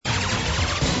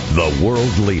The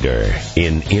world leader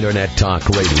in Internet Talk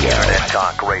Radio. Internet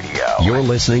Talk Radio. You're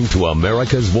listening to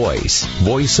America's Voice.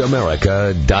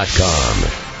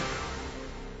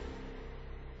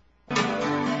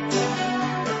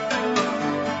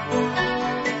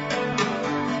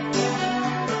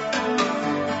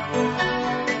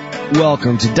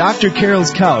 Welcome to Dr.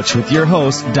 Carol's Couch with your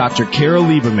host, Dr. Carol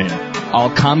Lieberman. All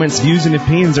comments, views, and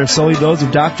opinions are solely those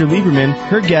of Dr. Lieberman,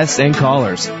 her guests, and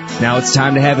callers. Now it's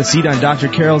time to have a seat on Dr.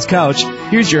 Carol's Couch.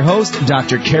 Here's your host,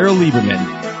 Dr. Carol Lieberman.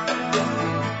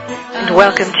 And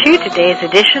welcome to today's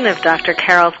edition of Dr.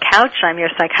 Carol's Couch. I'm your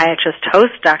psychiatrist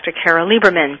host, Dr. Carol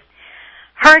Lieberman.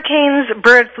 Hurricanes,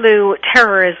 bird flu,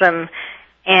 terrorism,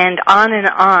 and on and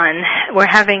on. We're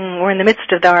in the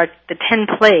midst of the 10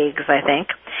 plagues, I think.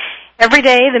 Every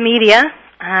day the media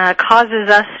causes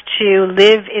us to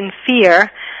live in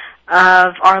fear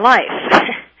of our life,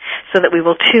 so that we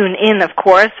will tune in, of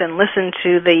course, and listen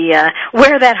to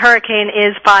where that hurricane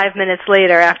is 5 minutes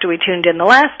later after we tuned in the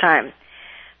last time.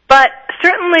 But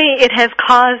certainly it has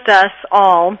caused us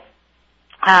all,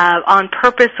 on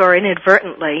purpose or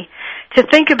inadvertently, to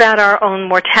think about our own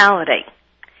mortality.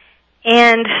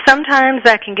 And sometimes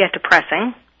that can get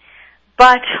depressing.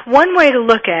 But one way to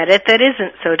look at it that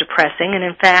isn't so depressing, and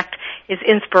in fact is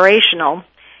inspirational,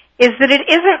 is that it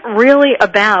isn't really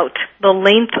about the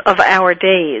length of our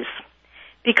days.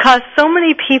 Because so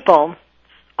many people,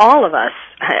 all of us,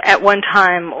 at one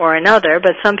time or another,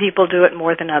 but some people do it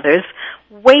more than others,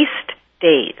 waste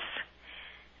days.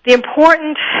 The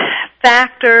important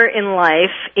factor in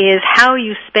life is how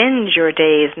you spend your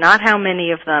days, not how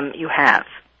many of them you have.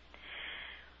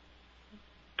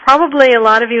 Probably a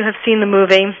lot of you have seen the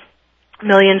movie $1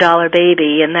 Million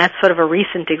Baby, and that's sort of a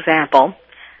recent example.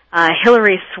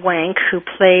 Hilary Swank, who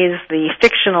plays the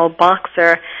fictional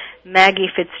boxer Maggie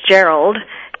Fitzgerald,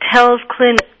 tells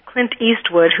Clint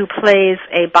Eastwood, who plays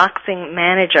a boxing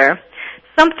manager,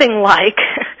 something like,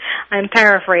 I'm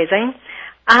paraphrasing,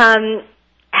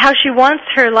 how she wants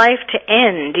her life to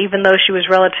end, even though she was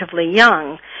relatively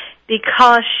young,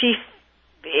 because she,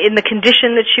 in the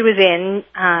condition that she was in,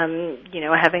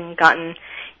 having gotten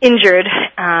injured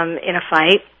in a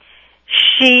fight,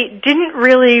 she didn't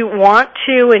really want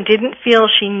to and didn't feel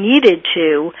she needed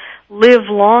to live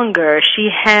longer. She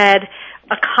had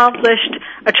accomplished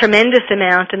a tremendous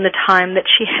amount in the time that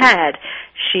she had.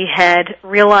 She had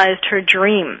realized her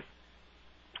dream.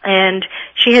 And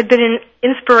she had been an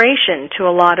inspiration to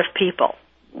a lot of people.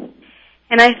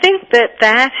 And I think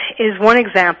that is one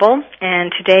example,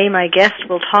 and today my guest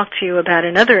will talk to you about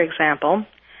another example,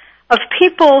 of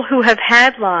people who have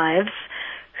had lives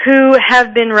who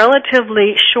have been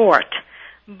relatively short,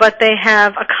 but they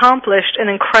have accomplished an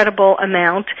incredible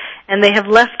amount, and they have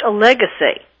left a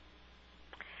legacy.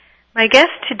 My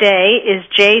guest today is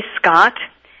Jay Scott.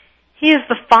 He is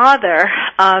the father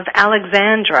of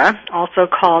Alexandra, also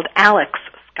called Alex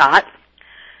Scott,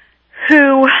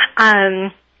 who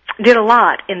did a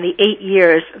lot in the 8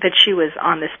 years that she was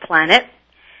on this planet.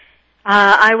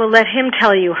 I will let him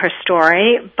tell you her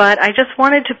story, but I just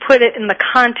wanted to put it in the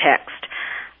context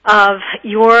of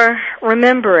your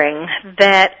remembering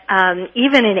that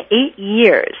even in 8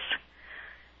 years,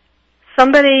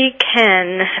 somebody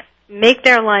can make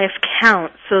their life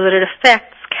count so that it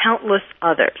affects countless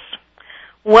others.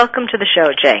 Welcome to the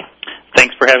show, Jay.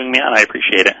 Thanks for having me on. I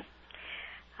appreciate it.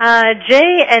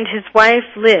 Jay and his wife,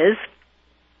 Liz,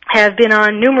 have been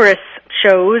on numerous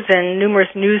shows and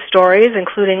numerous news stories,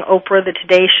 including Oprah, the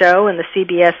Today Show, and the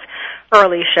CBS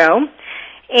Early Show.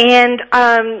 And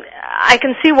I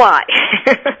can see why.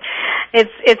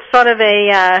 It's sort of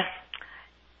a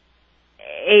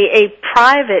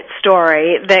private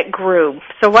story that grew.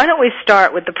 So why don't we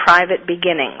start with the private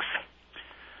beginnings?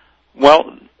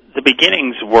 Well, the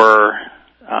beginnings were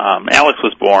Alex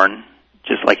was born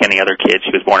just like any other kid.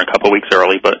 She was born a couple of weeks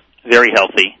early, but very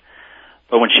healthy.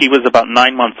 But when she was about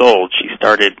 9 months old, she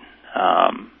started,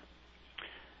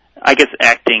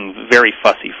 acting very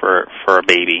fussy for a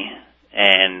baby.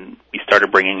 And we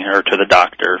started bringing her to the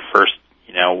doctor first,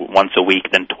 once a week,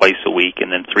 then twice a week,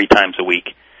 and then 3 times a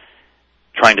week,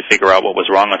 trying to figure out what was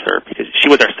wrong with her, because she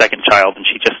was our second child and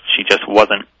she just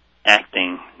wasn't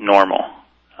acting normal.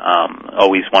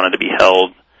 Always wanted to be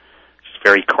held, just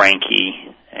very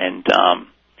cranky, and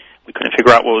we couldn't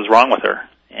figure out what was wrong with her.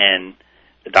 And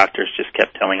the doctors just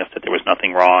kept telling us that there was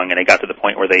nothing wrong, and it got to the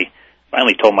point where they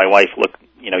finally told my wife, look,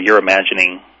 you're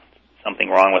imagining something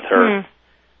wrong with her.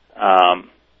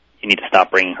 You need to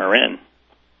stop bringing her in.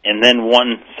 And then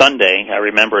one Sunday, I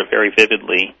remember it very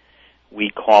vividly, we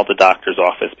called the doctor's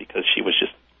office because she was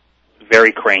just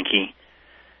very cranky,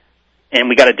 and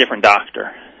we got a different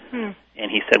doctor. And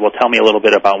he said, well, tell me a little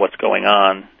bit about what's going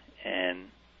on.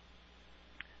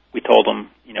 we told him,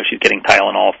 she's getting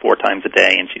Tylenol 4 times a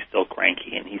day and she's still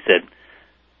cranky. And he said,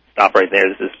 stop right there.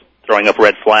 This is throwing up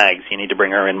red flags. You need to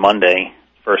bring her in Monday,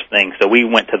 first thing. So we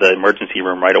went to the emergency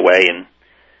room right away, and,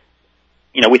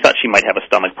 we thought she might have a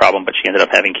stomach problem, but she ended up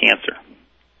having cancer.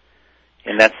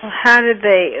 And that's... that's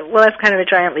kind of a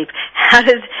giant leap. How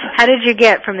did you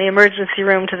get from the emergency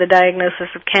room to the diagnosis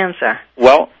of cancer?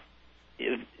 Well,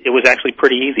 it was actually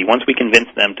pretty easy. Once we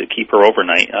convinced them to keep her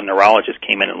overnight, a neurologist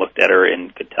came in and looked at her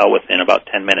and could tell within about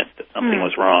 10 minutes that something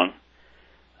was wrong,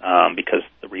 because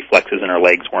the reflexes in her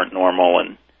legs weren't normal,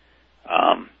 and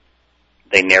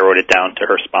they narrowed it down to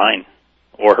her spine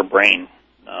or her brain,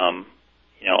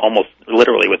 almost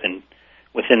literally within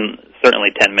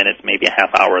certainly 10 minutes, maybe a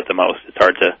half hour at the most. It's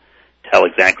hard to tell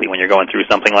exactly when you're going through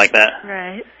something like that.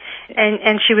 Right.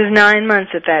 And she was 9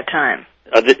 months at that time.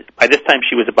 By this time,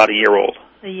 she was about a year old.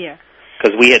 A year.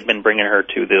 Because we had been bringing her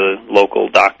to the local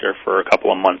doctor for a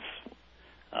couple of months.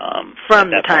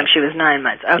 From the time she was 9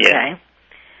 months. Okay. Yeah.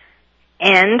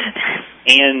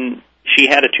 And she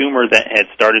had a tumor that had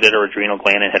started at her adrenal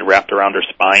gland and had wrapped around her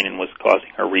spine and was causing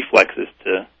her reflexes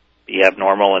to be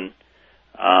abnormal. And,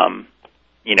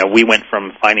 we went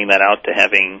from finding that out to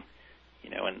having,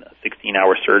 a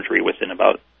 16-hour surgery within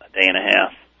about a day and a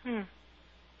half.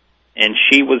 And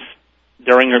she was,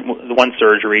 during the one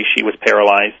surgery, she was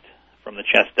paralyzed from the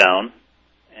chest down,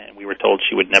 and we were told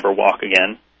she would never walk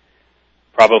again,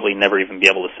 probably never even be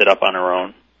able to sit up on her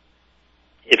own,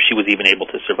 if she was even able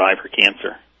to survive her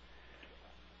cancer.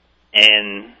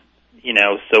 And,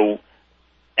 so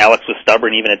Alex was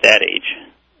stubborn even at that age.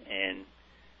 And,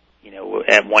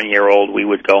 at 1 year old, we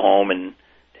would go home and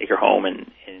take her home and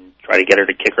try to get her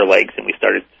to kick her legs, and we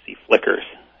started to see flickers.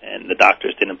 And the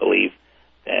doctors didn't believe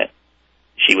that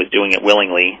she was doing it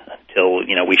willingly until,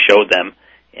 we showed them,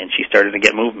 and she started to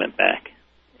get movement back.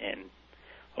 And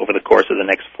over the course of the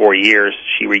next 4 years,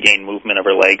 she regained movement of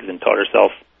her legs and taught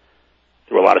herself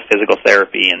through a lot of physical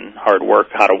therapy and hard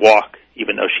work how to walk,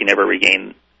 even though she never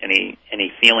regained any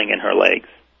feeling in her legs.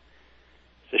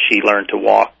 So she learned to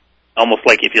walk almost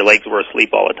like if your legs were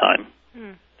asleep all the time.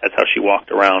 That's how she walked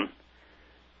around.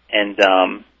 And,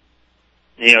 that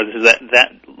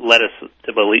led us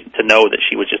to know that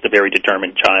she was just a very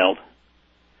determined child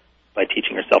by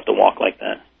teaching herself to walk like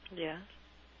that. Yeah.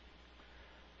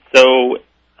 So,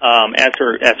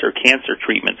 as her cancer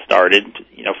treatment started,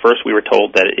 first we were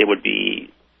told that it would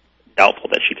be doubtful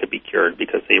that she could be cured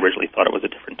because they originally thought it was a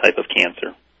different type of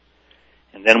cancer.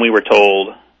 And then we were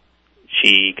told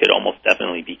she could almost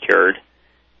definitely be cured.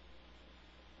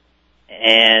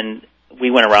 And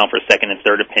we went around for second and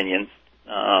third opinions.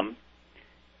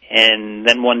 And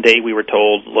then one day we were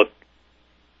told, look,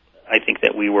 I think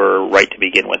that we were right to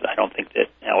begin with. I don't think that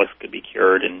Alex could be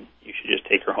cured, and you should just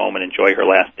take her home and enjoy her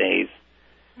last days.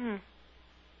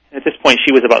 At this point,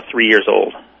 she was about 3 years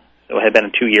old, so it had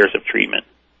been 2 years of treatment.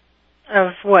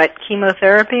 Of what,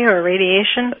 chemotherapy or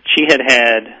radiation? She had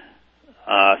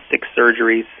 6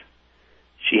 surgeries.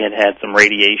 She had some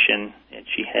radiation, and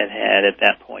she had at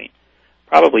that point,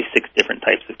 probably 6 different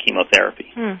types of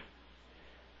chemotherapy.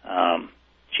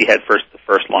 She had the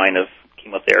first line of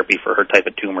chemotherapy for her type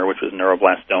of tumor, which was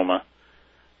neuroblastoma.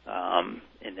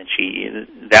 And then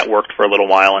that worked for a little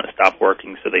while, and it stopped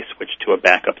working, so they switched to a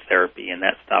backup therapy, and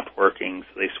that stopped working,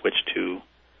 so they switched to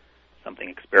something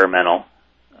experimental.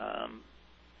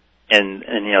 And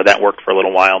that worked for a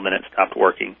little while, and then it stopped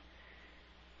working.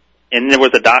 And there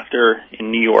was a doctor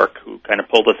in New York who kind of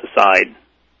pulled us aside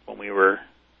when we were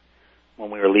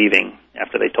leaving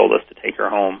after they told us to take her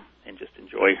home and just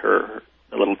enjoy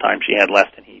the little time she had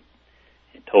left. And he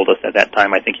told us at that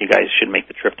time, I think you guys should make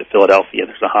the trip to Philadelphia.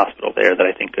 There's a hospital there that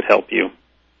I think could help you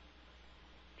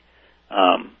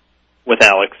with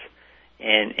Alex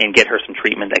and get her some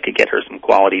treatment that could get her some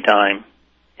quality time.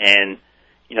 And,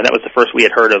 that was the first we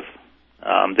had heard of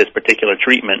this particular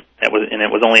treatment, and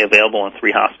it was only available in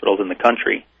 3 hospitals in the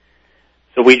country.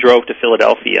 So we drove to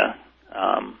Philadelphia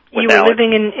with You were Alex.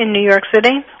 living in New York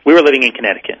City? We were living in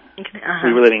Connecticut. Uh-huh.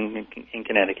 We were living in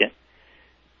Connecticut.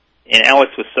 And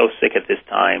Alex was so sick at this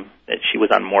time that she was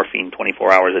on morphine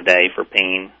 24 hours a day for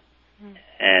pain,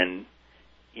 and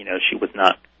she was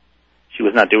not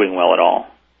doing well at all.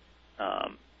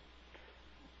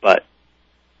 But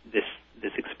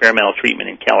this experimental treatment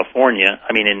in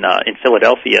in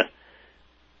Philadelphia,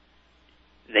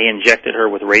 they injected her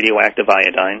with radioactive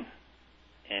iodine,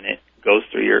 and it goes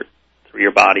through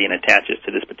your body and attaches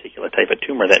to this particular type of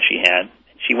tumor that she had.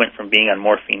 And she went from being on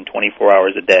morphine 24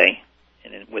 hours a day,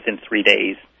 and within 3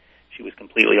 days, she was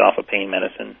completely off of pain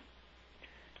medicine.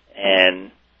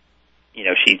 And,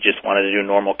 she just wanted to do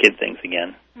normal kid things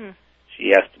again.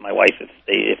 She asked my wife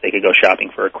if they could go shopping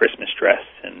for a Christmas dress,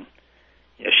 and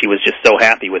she was just so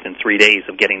happy within 3 days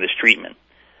of getting this treatment.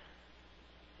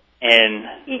 And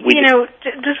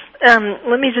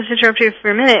let me just interrupt you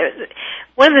for a minute.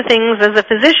 One of the things, as a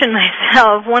physician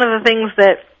myself, one of the things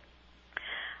that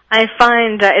I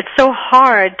find it's so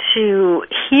hard to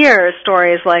hear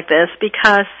stories like this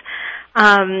because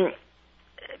of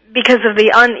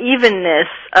the unevenness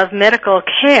of medical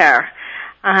care.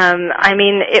 I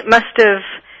mean, it must have,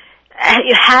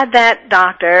 had that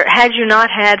doctor, had you not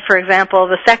had, for example,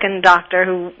 the second doctor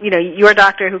who, your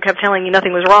doctor who kept telling you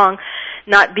nothing was wrong,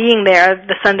 not being there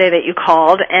the Sunday that you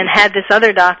called, and had this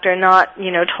other doctor not,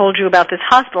 told you about this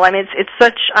hospital. I mean, it's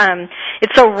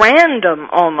so random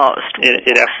almost.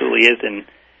 It absolutely is,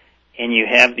 and you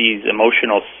have these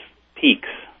emotional peaks.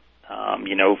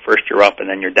 First you're up and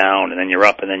then you're down, and then you're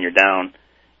up and then you're down,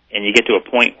 and you get to a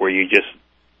point where you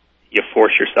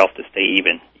force yourself to stay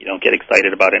even. You don't get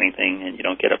excited about anything, and you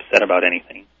don't get upset about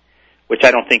anything, which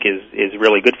I don't think is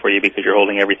really good for you because you're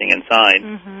holding everything inside.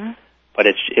 Mm-hmm. But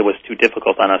it was too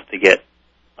difficult on us to get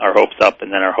our hopes up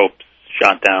and then our hopes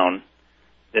shot down.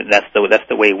 That's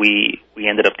the way we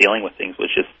ended up dealing with things,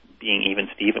 was just being even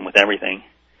Steven with everything.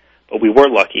 But we were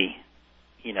lucky,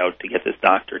 to get this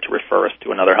doctor to refer us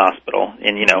to another hospital.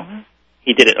 And, mm-hmm.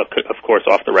 he did it, of course,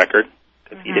 off the record,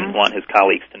 because mm-hmm. he didn't want his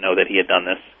colleagues to know that he had done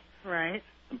this. Right.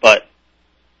 But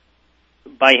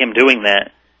by him doing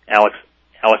that, Alex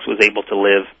was able to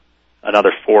live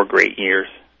another 4 great years.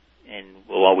 And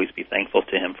we'll always be thankful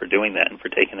to him for doing that and for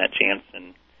taking that chance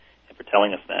and for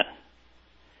telling us that.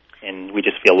 And we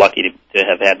just feel lucky to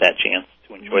have had that chance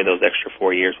to enjoy those extra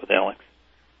 4 years with Alex.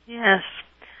 Yes.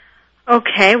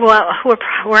 Okay, well,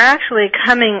 we're actually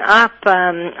coming up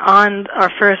on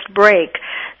our first break,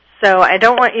 so I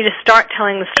don't want you to start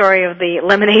telling the story of the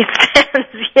lemonade stands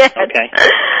yet. Okay.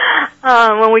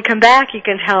 When we come back, you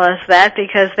can tell us that,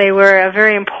 because they were a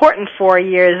very important 4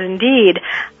 years indeed.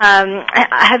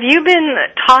 Have you been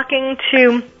talking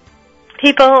to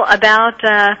people about?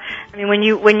 When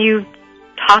you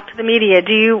talk to the media,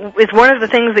 is one of the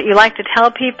things that you like to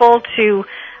tell people to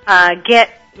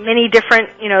get many different,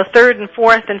 third and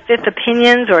fourth and fifth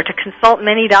opinions, or to consult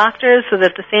many doctors so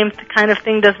that the same kind of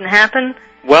thing doesn't happen?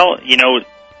 Well,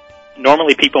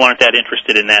 normally people aren't that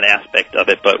interested in that aspect of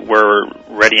it, but we're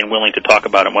ready and willing to talk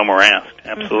about it when we're asked.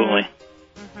 Absolutely.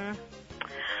 Mm-hmm.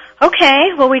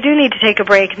 Okay, well, we do need to take a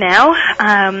break now.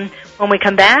 When we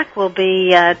come back, we'll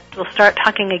start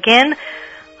talking again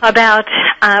about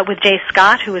with Jay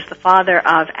Scott, who is the father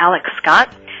of Alex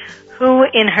Scott, who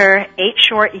in her 8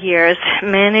 short years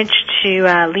managed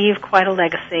to leave quite a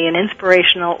legacy, an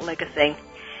inspirational legacy.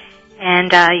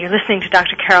 And you're listening to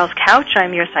Dr. Carol's Couch.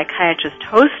 I'm your psychiatrist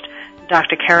host,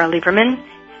 Dr. Carol Lieberman.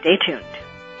 Stay tuned.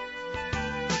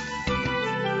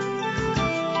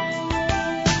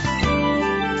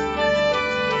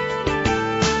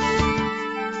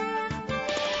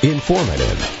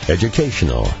 Informative,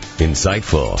 educational,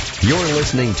 insightful. You're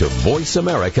listening to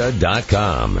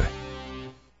VoiceAmerica.com.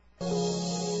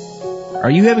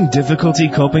 Are you having difficulty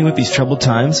coping with these troubled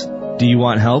times? Do you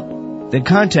want help? Then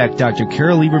contact Dr.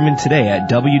 Carol Lieberman today at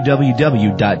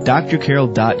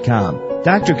www.drcarol.com.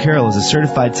 Dr. Carol is a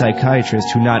certified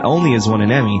psychiatrist who not only has won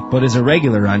an Emmy, but is a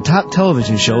regular on top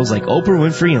television shows like Oprah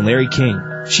Winfrey and Larry King.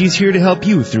 She's here to help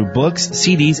you through books,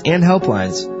 CDs, and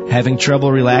helplines. Having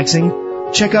trouble relaxing?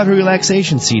 Check out her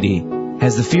relaxation CD.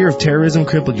 Has the fear of terrorism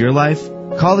crippled your life?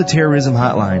 Call the terrorism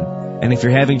hotline. And if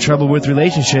you're having trouble with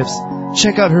relationships,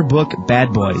 check out her book,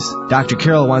 Bad Boys. Dr.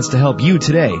 Carol wants to help you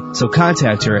today, so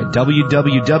contact her at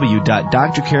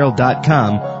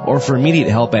www.drcarol.com or for immediate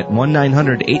help at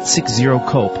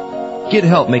 1-900-860-COPE. Get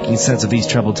help making sense of these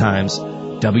troubled times.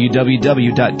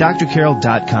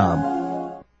 www.drcarol.com.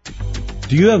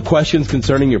 Do you have questions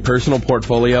concerning your personal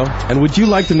portfolio? And would you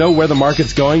like to know where the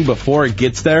market's going before it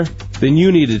gets there? Then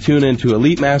you need to tune in to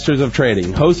Elite Masters of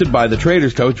Trading, hosted by the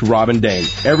Traders Coach, Robin Dane,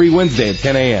 every Wednesday at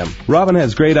 10 a.m. Robin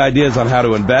has great ideas on how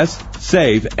to invest,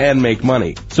 save, and make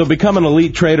money. So become an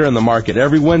elite trader in the market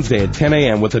every Wednesday at 10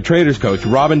 a.m. with the Traders Coach,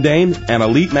 Robin Dane, and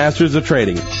Elite Masters of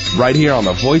Trading, right here on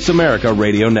the Voice America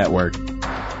Radio Network.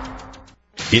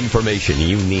 Information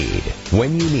you need,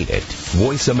 when you need it.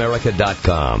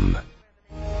 VoiceAmerica.com.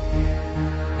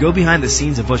 Go behind the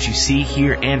scenes of what you see,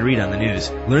 hear, and read on the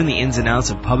news. Learn the ins and outs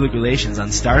of public relations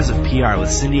on Stars of PR with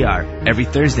Cindy R. every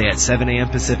Thursday at 7 a.m.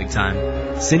 Pacific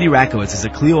Time. Cindy Rakowitz is a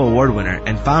Clio Award winner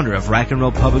and founder of Rack and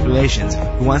Roll Public Relations,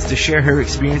 who wants to share her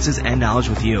experiences and knowledge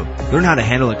with you. Learn how to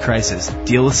handle a crisis,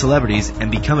 deal with celebrities, and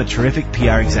become a terrific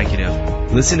PR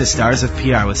executive. Listen to Stars of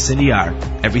PR with Cindy R.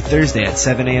 every Thursday at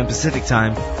 7 a.m. Pacific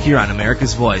Time here on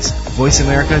America's Voice,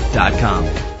 VoiceAmerica.com.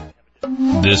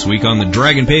 This week on the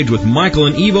Dragon Page with Michael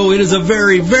and Evo, it is a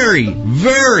very, very,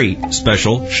 very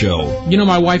special show. You know,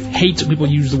 my wife hates when people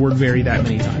use the word very that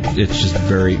many times. It's just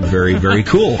very, very, very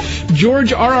cool.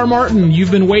 George R.R. Martin,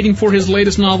 you've been waiting for his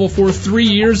latest novel for 3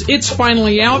 years. It's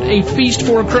finally out, A Feast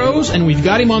for Crows, and we've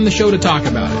got him on the show to talk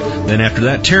about it. Then after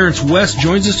that, Terrence West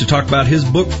joins us to talk about his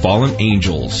book, Fallen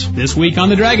Angels. This week on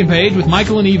the Dragon Page with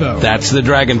Michael and Evo. That's the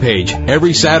Dragon Page,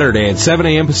 every Saturday at 7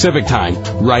 a.m. Pacific Time,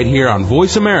 right here on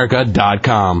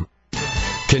VoiceAmerica.com.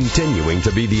 Continuing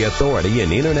to be the authority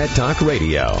in Internet Talk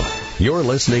Radio. You're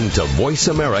listening to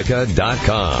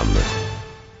VoiceAmerica.com.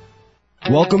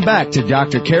 Welcome back to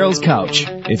Dr. Carol's Couch.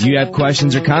 If you have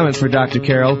questions or comments for Dr.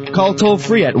 Carol, call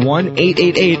toll-free at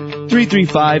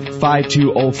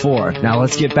 1-888-335-5204. Now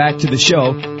let's get back to the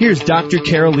show. Here's Dr.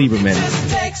 Carol Lieberman.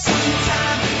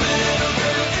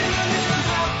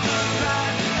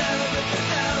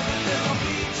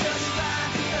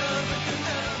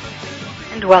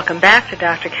 Welcome back to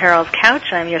Dr. Carol's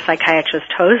Couch. I'm your psychiatrist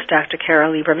host, Dr.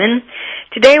 Carol Lieberman.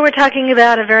 Today we're talking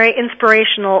about a very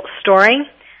inspirational story.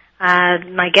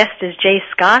 My guest is Jay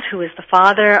Scott, who is the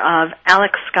father of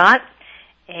Alex Scott,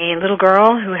 a little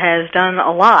girl who has done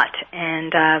a lot.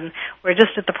 And we're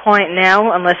just at the point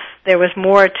now, unless there was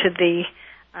more to the...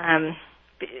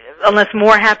 unless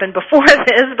more happened before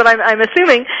this, but I'm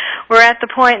assuming we're at the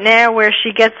point now where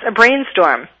she gets a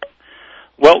brainstorm.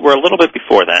 Well, we're a little bit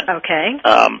before that. Okay.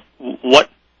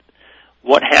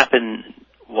 What happened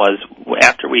was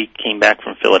after we came back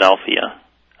from Philadelphia,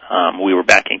 we were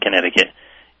back in Connecticut,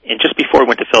 and just before we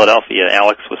went to Philadelphia,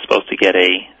 Alex was supposed to get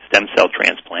a stem cell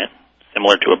transplant,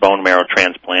 similar to a bone marrow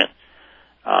transplant,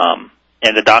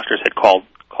 and the doctors had called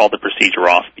the procedure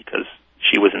off because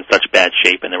she was in such bad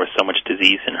shape and there was so much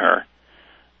disease in her.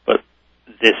 But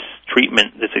this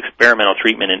experimental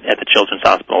treatment at the Children's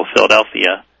Hospital of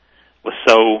Philadelphia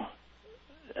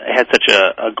had such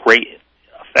a great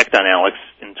effect on Alex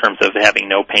in terms of having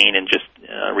no pain and just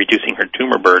reducing her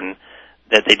tumor burden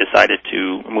that they decided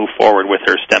to move forward with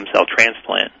her stem cell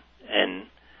transplant. And,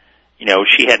 you know,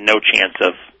 she had no chance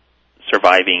of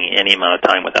surviving any amount of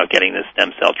time without getting this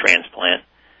stem cell transplant.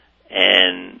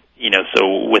 And, you know,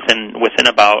 so within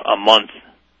about a month,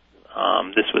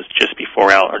 this was just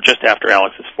after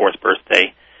Alex's 4th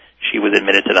birthday, she was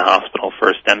admitted to the hospital for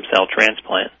a stem cell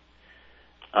transplant.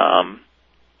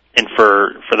 And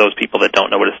for those people that don't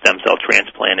know what a stem cell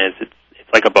transplant is,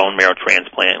 it's like a bone marrow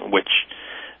transplant, which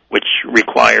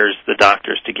requires the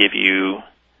doctors to give you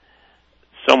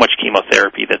so much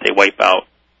chemotherapy that they wipe out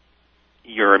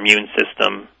your immune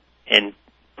system and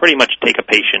pretty much take a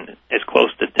patient as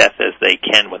close to death as they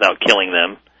can without killing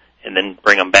them, and then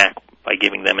bring them back by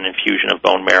giving them an infusion of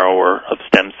bone marrow or of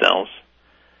stem cells.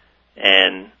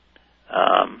 And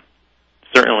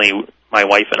certainly my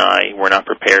wife and I were not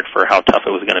prepared for how tough it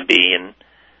was going to be, and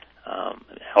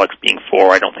Alex being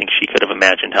 4, I don't think she could have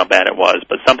imagined how bad it was.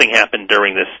 But something happened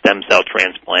during this stem cell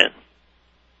transplant.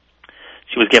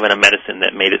 She was given a medicine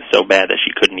that made it so bad that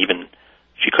she couldn't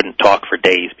talk for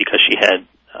days because she had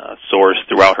sores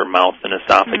throughout her mouth and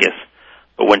esophagus.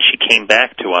 Mm-hmm. But when she came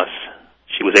back to us,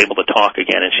 she was able to talk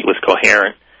again and she was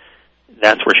coherent.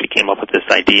 That's where she came up with this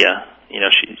idea. You know,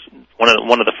 she's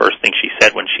one of the first things she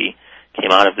said when she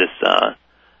came out of this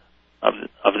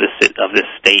this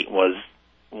state was,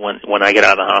 when I get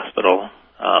out of the hospital,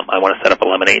 I want to set up a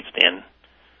lemonade stand.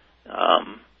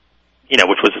 You know,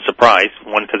 which was a surprise.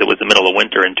 1, because it was the middle of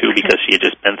winter, and 2, because she had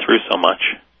just been through so much.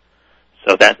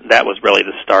 So that was really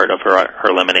the start of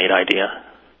her lemonade idea.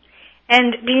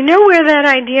 And do you know where that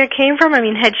idea came from? I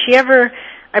mean, had she ever,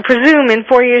 I presume in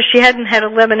 4 years she hadn't had a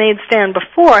lemonade stand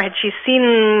before. Had she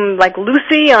seen, like,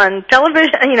 Lucy on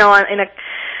television, you know, in a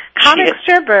comic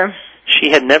strip? Or? She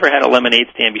had never had a lemonade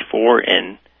stand before,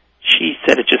 and she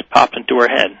said it just popped into her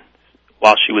head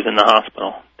while she was in the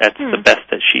hospital. That's the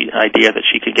best idea that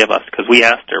she could give us, because we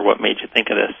asked her, what made you think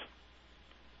of this?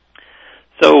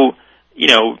 So, you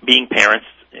know, being parents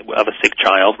of a sick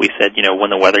child, we said, you know, when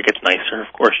the weather gets nicer,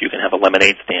 of course you can have a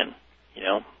lemonade stand. You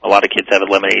know, a lot of kids have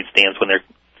lemonade stands when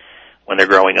they're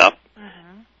growing up.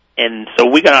 Mm-hmm. And so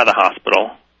we got out of the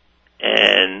hospital,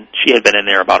 and she had been in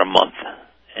there about a month,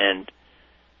 and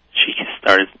she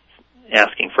started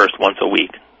asking first once a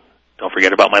week, don't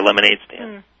forget about my lemonade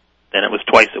stand. Then it was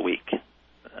twice a week.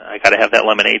 I got to have that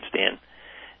lemonade stand.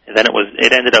 And then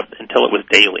it ended up until it was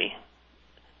daily.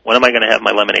 When am I going to have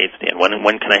my lemonade stand?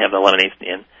 When can I have the lemonade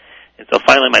stand? And so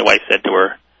finally my wife said to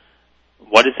her,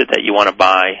 what is it that you want to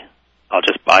buy? I'll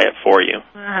just buy it for you.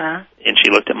 Uh-huh. And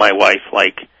she looked at my wife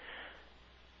like,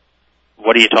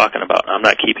 what are you talking about? I'm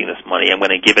not keeping this money. I'm going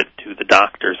to give it to the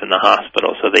doctors in the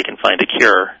hospital so they can find a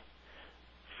cure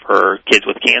for kids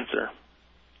with cancer.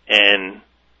 And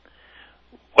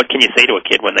what can you say to a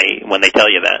kid when they tell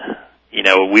you that? You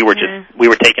know, we were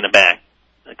taken aback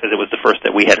because it was the first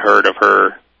that we had heard of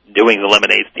her doing the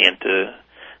lemonade stand to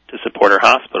support her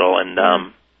hospital.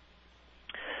 And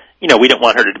you know, we didn't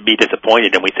want her to be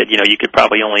disappointed, and we said, you know, you could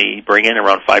probably only bring in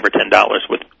around $5 or $10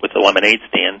 with the lemonade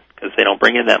stand because they don't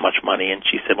bring in that much money. And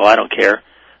she said, well, I don't care.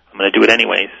 I'm going to do it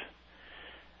anyways.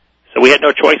 So we had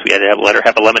no choice. We had to let her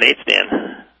have a lemonade stand.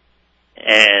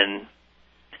 And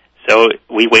so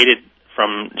we waited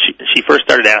from, she first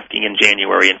started asking in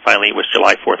January, and finally it was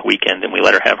July 4th weekend, and we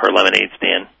let her have her lemonade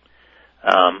stand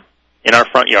in our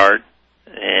front yard.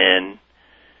 And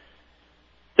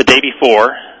the day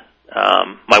before,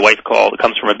 my wife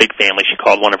comes from a big family. She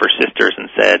called one of her sisters and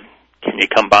said, can you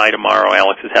come by tomorrow?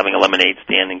 Alex is having a lemonade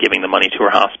stand and giving the money to her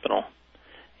hospital.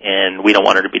 And we don't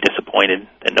want her to be disappointed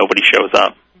that nobody shows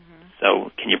up. Mm-hmm.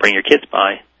 So can you bring your kids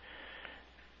by?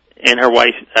 And her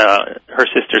wife, her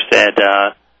sister said,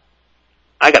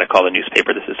 I got to call the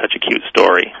newspaper. This is such a cute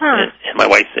story. Huh. And my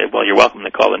wife said, well, you're welcome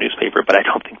to call the newspaper, but I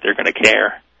don't think they're going to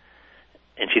care.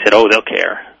 And she said, oh, they'll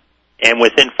care. And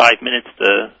within 5 minutes,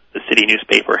 the city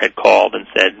newspaper had called and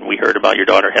said, we heard about your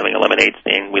daughter having a lemonade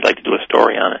stand. We'd like to do a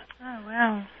story on it. Oh,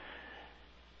 wow.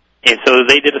 And so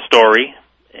they did a story,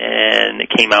 and it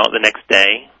came out the next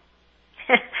day.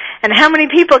 And how many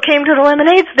people came to the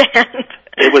lemonade stand?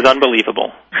 It was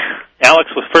unbelievable. Alex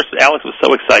was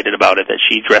so excited about it that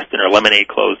she dressed in her lemonade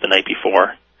clothes the night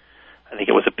before. I think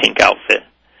it was a pink outfit,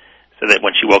 so that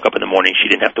when she woke up in the morning, she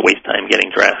didn't have to waste time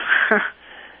getting dressed.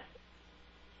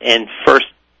 And first,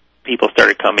 people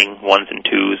started coming, ones and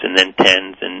twos, and then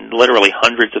tens, and literally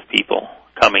hundreds of people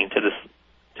coming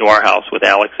to our house with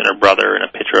Alex and her brother and a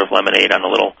pitcher of lemonade on a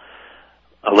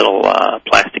little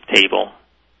plastic table.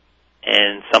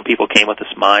 And some people came with a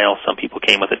smile, some people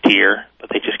came with a tear, but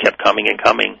they just kept coming and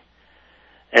coming.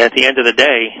 And at the end of the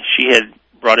day, she had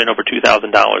brought in over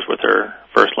 $2,000 with her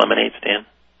first lemonade stand.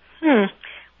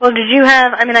 Well, did you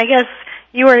have, I guess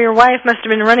you or your wife must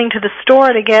have been running to the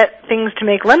store to get things to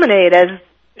make lemonade as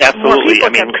Absolutely.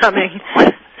 more people kept coming.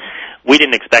 We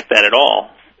didn't expect that at all.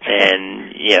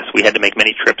 And, yes, we had to make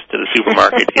many trips to the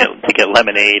supermarket to get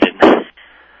lemonade, and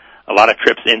a lot of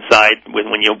trips inside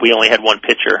when we only had one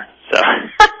pitcher. So.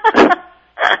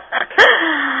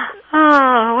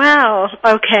 Oh, wow.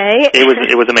 Okay.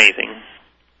 It was amazing.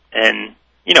 And,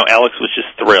 Alex was just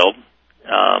thrilled,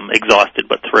 exhausted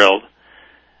but thrilled.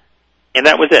 And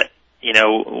that was it.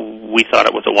 We thought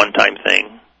it was a one-time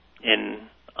thing. And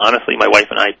honestly, my wife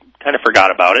and I kind of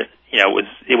forgot about it.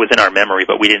 It was in our memory,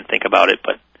 but we didn't think about it.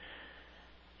 But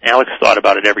Alex thought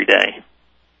about it every day.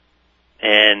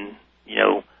 And,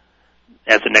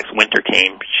 as the next winter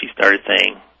came, she started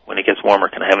saying, when it gets warmer,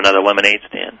 can I have another lemonade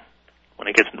stand? When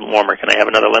it gets warmer, can I have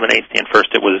another lemonade stand? First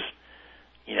it was,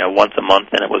 once a month,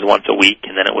 then it was once a week,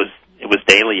 and then it was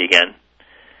daily again.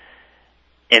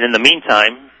 And in the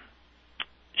meantime,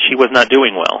 she was not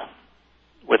doing well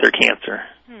with her cancer.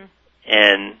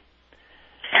 And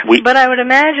But I would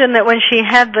imagine that when she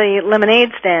had the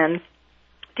lemonade stand,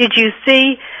 did you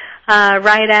see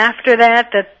right after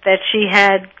that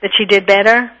she did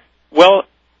better? Well,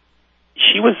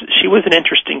 she was an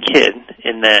interesting kid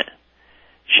in that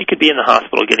she could be in the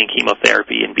hospital getting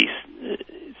chemotherapy and be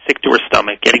sick to her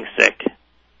stomach, getting sick,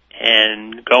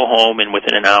 and go home and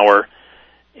within an hour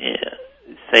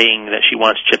saying that she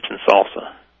wants chips and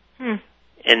salsa.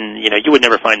 And, you would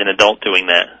never find an adult doing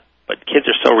that. But kids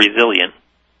are so resilient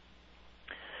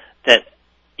that,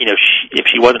 if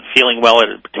she wasn't feeling well at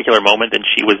a particular moment, then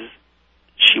she was,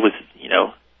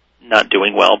 not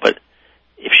doing well. But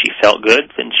if she felt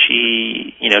good, then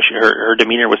her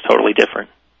demeanor was totally different.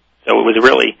 So it was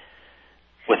really,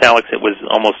 with Alex, it was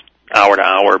almost hour to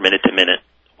hour, minute to minute.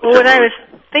 Well, what I was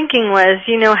thinking was,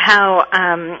 how,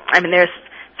 there's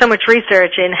so much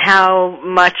research in how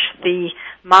much the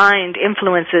mind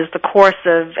influences the course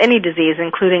of any disease,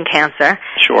 including cancer.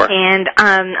 Sure. And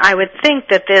I would think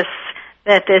that this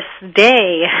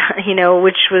day,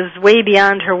 which was way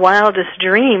beyond her wildest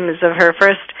dreams of her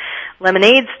first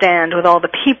lemonade stand with all the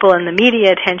people and the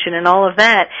media attention and all of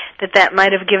that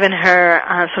might have given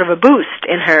her sort of a boost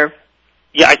in her.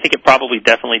 Yeah, I think it probably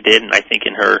definitely did, and I think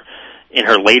in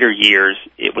her later years,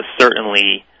 it was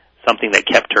certainly something that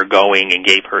kept her going and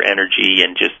gave her energy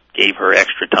and just gave her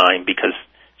extra time because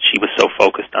she was so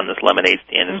focused on this lemonade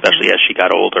stand, especially as she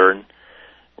got older and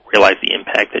realized the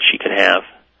impact that she could have.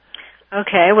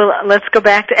 Okay, well, let's go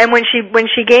back to, and when she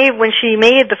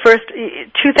made the first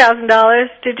 $2,000,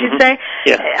 did you say?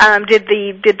 Yeah. Did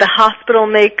the hospital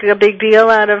make a big deal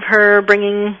out of her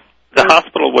bringing? The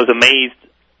hospital was amazed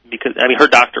because her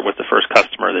doctor was the first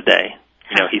customer of the day.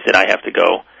 He said, I have to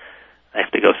go. I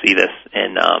have to go see this.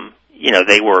 And,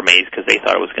 they were amazed because they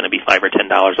thought it was going to be $5 or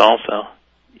 $10 also.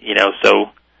 So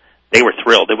they were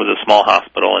thrilled. It was a small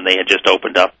hospital, and they had just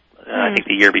opened up, I think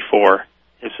the year before.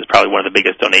 This was probably one of the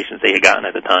biggest donations they had gotten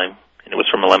at the time, and it was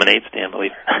from a lemonade stand,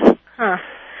 believe it. Huh.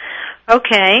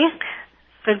 Okay.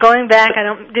 So going back,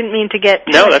 I didn't mean to get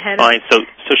no, that's fine. So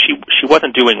she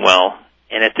wasn't doing well,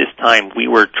 and at this time we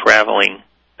were traveling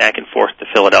back and forth to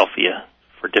Philadelphia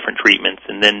for different treatments,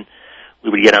 and then we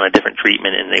would get on a different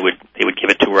treatment, and they would give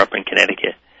it to her up in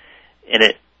Connecticut.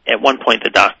 And at one point,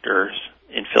 the doctors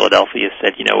in Philadelphia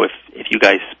said, if you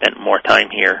guys spent more time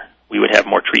here, we would have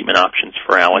more treatment options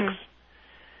for Alex.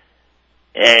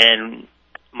 And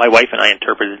my wife and I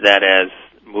interpreted that as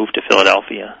move to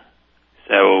Philadelphia.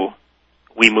 So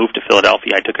we moved to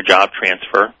Philadelphia. I took a job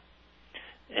transfer,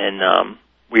 and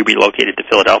we relocated to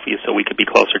Philadelphia so we could be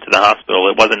closer to the hospital.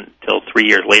 It wasn't until 3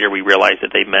 years later we realized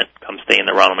that they meant come stay in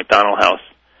the Ronald McDonald House.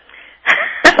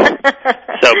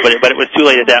 But it was too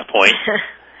late at that point.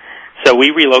 So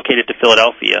we relocated to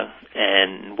Philadelphia,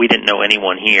 and we didn't know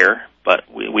anyone here, but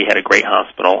we had a great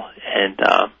hospital, and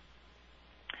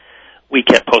we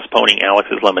kept postponing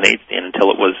Alex's lemonade stand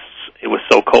until it was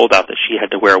so cold out that she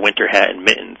had to wear a winter hat and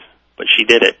mittens. But she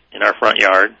did it in our front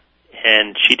yard,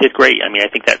 and she did great. I mean, I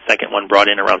think that second one brought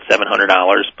in around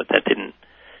 $700, but that didn't.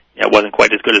 It wasn't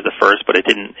quite as good as the first, but it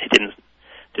didn't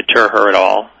deter her at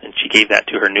all. And she gave that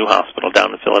to her new hospital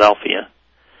down in Philadelphia.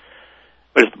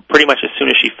 But pretty much as soon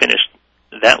as she finished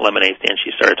that lemonade stand,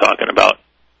 she started talking about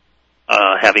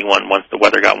having one once the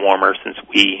weather got warmer, since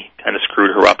we kind of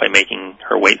screwed her up by making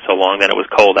her wait so long that it was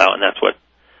cold out, and that's what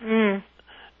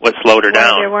slowed her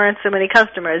down. There weren't so many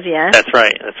customers yet. That's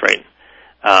right.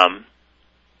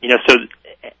 So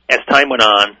as time went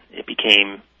on, it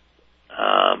became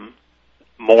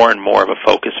more and more of a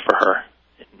focus for her.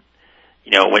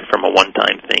 It went from a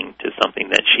one-time thing to something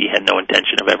that she had no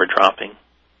intention of ever dropping.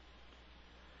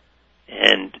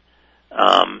 And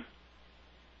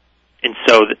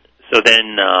so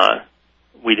then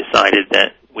we decided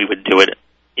that we would do it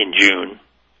in June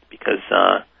because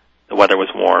the weather was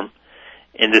warm.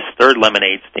 And this third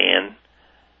lemonade stand,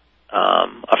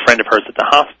 a friend of hers at the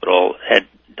hospital had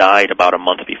died about a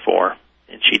month before,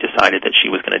 and she decided that she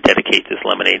was going to dedicate this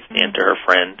lemonade stand to her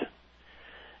friend.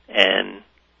 And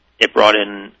it brought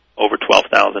in over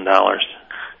 $12,000.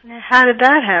 Now, how did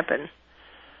that happen?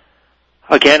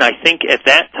 Again, I think at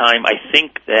that time,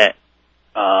 that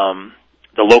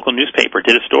the local newspaper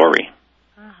did a story.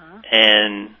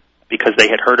 And because they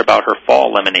had heard about her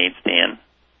fall lemonade stand,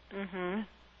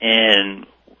 and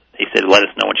they said, let us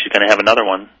know when she's going to have another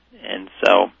one. And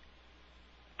so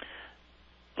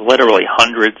literally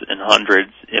hundreds and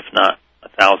hundreds, if not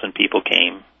 1,000 people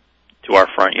came to our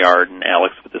front yard, and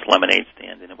Alex with this lemonade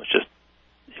stand, and it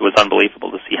was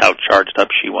unbelievable to see how charged up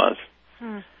she was.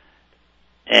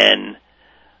 And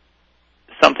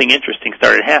something interesting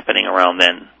started happening around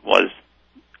then was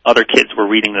other kids were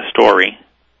reading the story,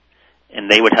 and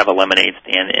they would have a lemonade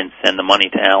stand and send the money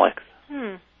to Alex,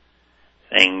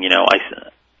 saying,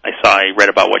 I read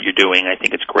about what you're doing. I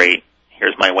think it's great.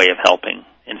 Here's my way of helping.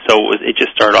 And so it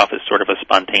just started off as sort of a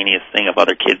spontaneous thing of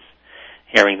other kids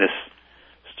hearing this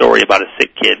story about a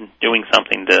sick kid doing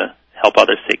something to help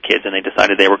other sick kids, and they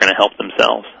decided they were going to help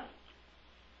themselves.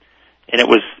 And it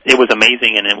was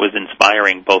amazing, and it was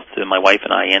inspiring both to my wife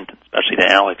and I, and especially to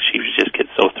Alex. She was just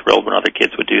so thrilled when other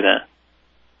kids would do that.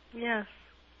 Yes.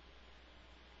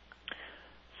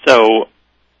 So,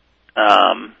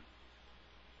 and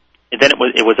then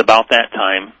it was about that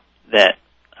time that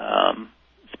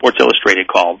Sports Illustrated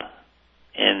called,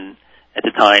 and at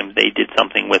the time they did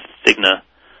something with Cigna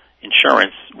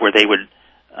Insurance where they would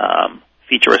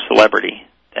feature a celebrity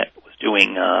that was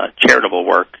doing charitable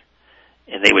work,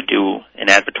 and they would do an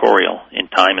advertorial in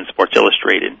Time and Sports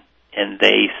Illustrated. And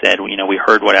they said, we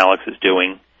heard what Alex is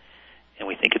doing, and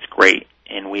we think it's great,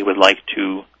 and we would like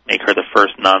to make her the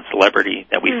first non-celebrity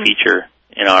that we feature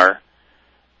in our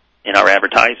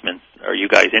advertisements. Are you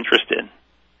guys interested?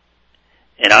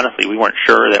 And honestly, we weren't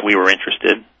sure that we were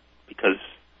interested because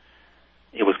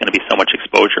it was going to be so much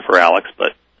exposure for Alex,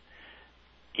 but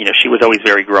she was always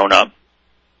very grown up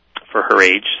for her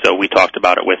age, so we talked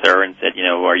about it with her and said,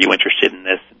 are you interested in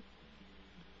this?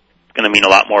 It's going to mean a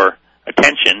lot more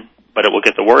attention, but it will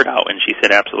get the word out. And she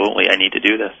said, absolutely, I need to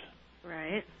do this.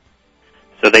 Right.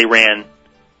 So they ran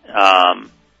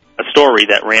a story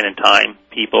that ran in Time,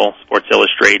 People, Sports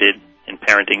Illustrated, and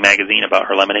Parenting Magazine about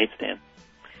her lemonade stand.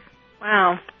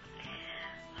 Wow.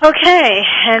 Okay,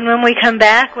 and when we come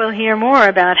back, we'll hear more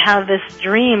about how this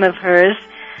dream of hers,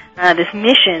 this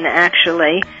mission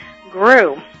actually,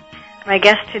 grew. My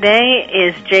guest today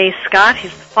is Jay Scott.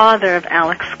 He's the father of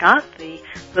Alex Scott, the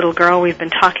little girl we've been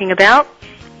talking about.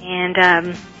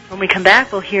 And when we come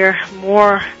back, we'll hear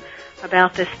more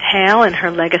about this tale and her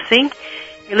legacy.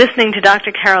 You're listening to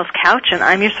Dr. Carol's Couch, and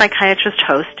I'm your psychiatrist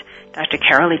host, Dr.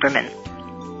 Carol Lieberman.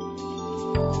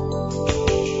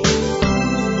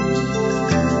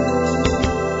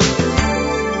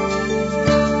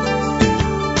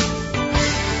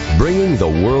 Bringing the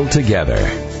world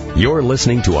together. You're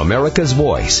listening to America's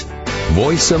Voice,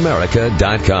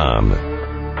 VoiceAmerica.com.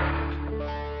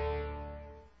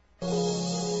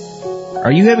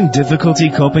 Are you having difficulty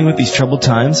coping with these troubled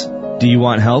times? Do you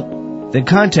want help? Then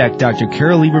contact Dr.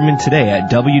 Carol Lieberman today at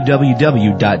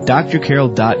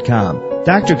www.drcarol.com.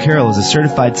 Dr. Carol is a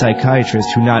certified psychiatrist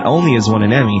who not only has won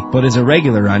an Emmy, but is a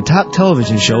regular on top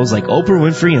television shows like Oprah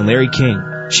Winfrey and Larry King.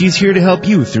 She's here to help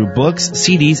you through books,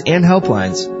 CDs, and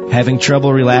helplines. Having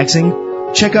trouble relaxing?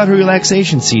 Check out her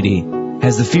relaxation CD.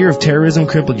 Has the fear of terrorism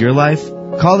crippled your life?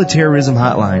 Call the terrorism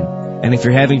hotline. And if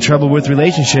you're having trouble with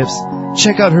relationships,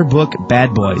 check out her book,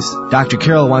 Bad Boys. Dr.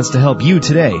 Carol wants to help you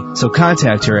today, so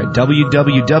contact her at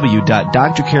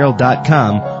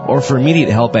www.drcarol.com or for immediate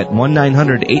help at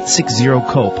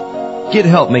 1-900-860-COPE. Get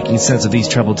help making sense of these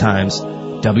troubled times.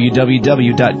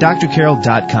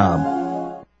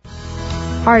 www.drcarol.com.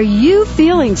 Are you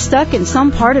feeling stuck in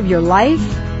some part of your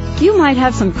life? You might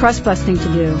have some crust busting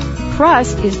to do.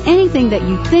 Crust is anything that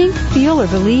you think, feel, or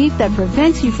believe that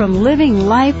prevents you from living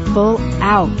life full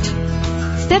out.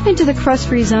 Step into the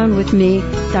crust-free zone with me,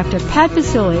 Dr. Pat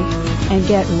Basile, and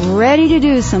get ready to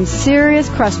do some serious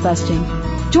crust busting.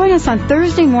 Join us on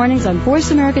Thursday mornings on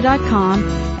VoiceAmerica.com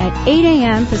at 8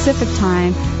 a.m. Pacific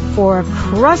Time for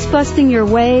crust busting your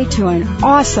way to an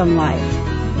awesome life.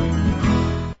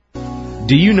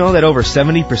 Do you know that over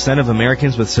 70% of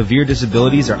Americans with severe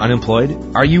disabilities are unemployed?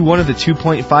 Are you one of the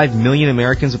 2.5 million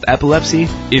Americans with epilepsy?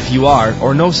 If you are,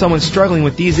 or know someone struggling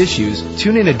with these issues,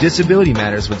 tune in to Disability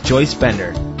Matters with Joyce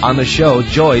Bender. On the show,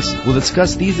 Joyce will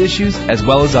discuss these issues as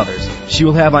well as others. She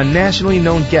will have on nationally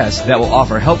known guests that will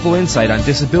offer helpful insight on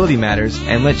disability matters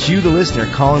and let you, the listener,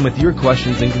 call in with your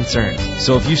questions and concerns.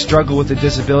 So if you struggle with a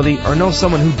disability or know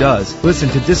someone who does, listen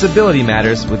to Disability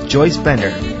Matters with Joyce Bender,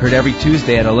 heard every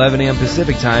Tuesday at 11 a.m. Pacific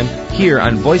Time here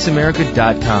on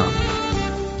VoiceAmerica.com.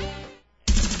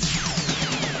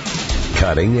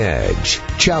 Cutting edge,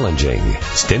 challenging,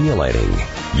 stimulating.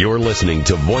 You're listening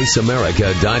to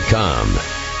VoiceAmerica.com.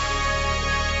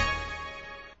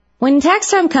 When tax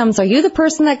time comes, are you the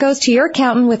person that goes to your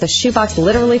accountant with a shoebox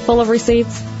literally full of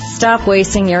receipts? Stop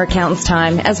wasting your accountant's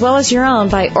time, as well as your own,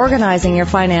 by organizing your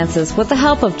finances with the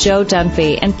help of Joe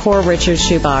Dunphy and Poor Richard's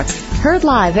Shoebox. Heard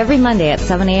live every Monday at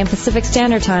 7 a.m. Pacific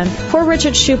Standard Time, Poor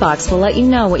Richard's Shoebox will let you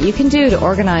know what you can do to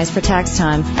organize for tax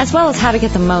time, as well as how to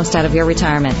get the most out of your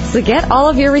retirement. So get all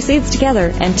of your receipts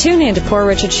together and tune in to Poor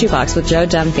Richard's Shoebox with Joe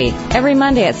Dunphy every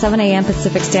Monday at 7 a.m.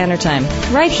 Pacific Standard Time,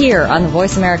 right here on the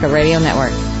Voice America Radio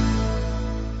Network.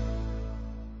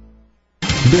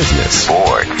 Business,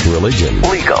 sports, religion,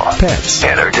 legal, pets,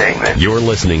 entertainment. You're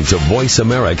listening to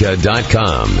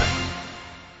VoiceAmerica.com.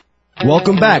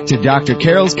 Welcome back to Dr.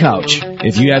 Carol's Couch.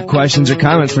 If you have questions or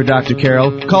comments for Dr.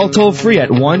 Carol, call toll-free at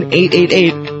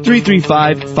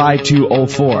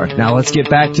 1-888-335-5204. Now let's get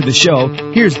back to the show.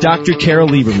 Here's Dr. Carol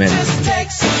Lieberman.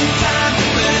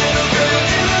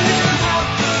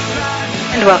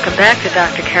 And welcome back to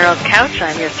Dr. Carol's Couch.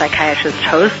 I'm your psychiatrist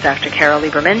host, Dr. Carol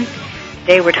Lieberman.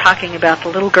 Today we're talking about the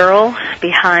little girl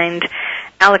behind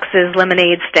Alex's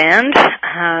lemonade stand,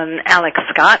 Alex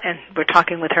Scott, and we're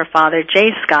talking with her father,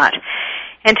 Jay Scott.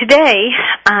 And today,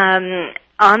 on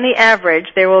the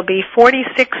average, there will be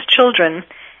 46 children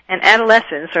and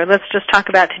adolescents, or let's just talk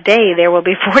about today, there will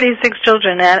be 46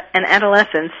 children and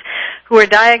adolescents who are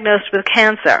diagnosed with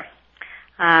cancer.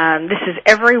 This is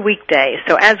every weekday.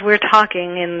 So as we're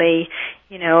talking in the,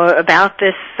 about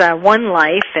this one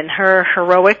life and her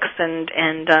heroics and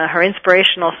her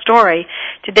inspirational story,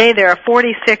 today there are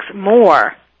 46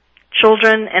 more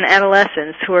children and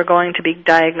adolescents who are going to be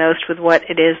diagnosed with what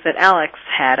it is that Alex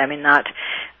had. I mean, not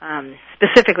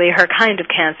specifically her kind of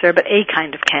cancer, but a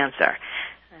kind of cancer.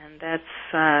 And that's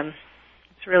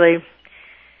it's really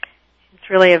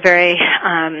a very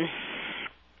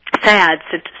sad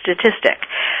statistic.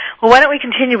 Well, why don't we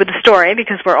continue with the story,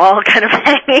 because we're all kind of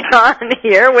hanging on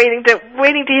here, waiting to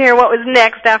hear what was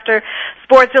next after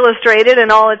Sports Illustrated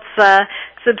and all its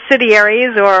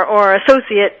subsidiaries or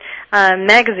associate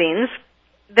magazines.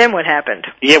 Then what happened?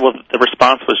 Yeah, well, the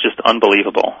response was just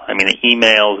unbelievable. I mean, the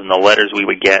emails and the letters we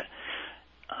would get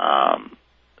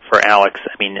for Alex,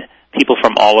 I mean, people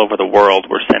from all over the world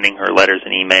were sending her letters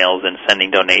and emails and sending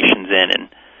donations in, and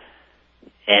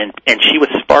And she was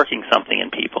sparking something in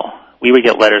people. We would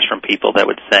get letters from people that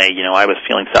would say, I was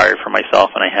feeling sorry for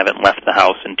myself and I haven't left the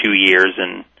house in 2 years,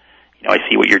 and, I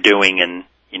see what you're doing, and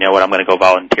you know what, I'm going to go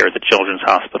volunteer at the Children's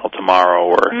Hospital tomorrow.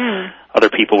 Or other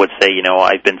people would say,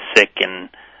 I've been sick and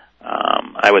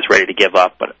I was ready to give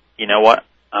up, but you know what,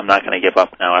 I'm not going to give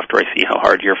up now after I see how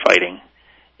hard you're fighting.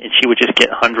 And she would just get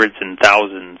hundreds and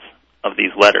thousands of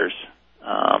these letters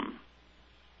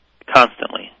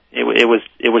constantly. It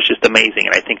was just amazing,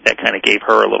 and I think that kind of gave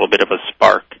her a little bit of a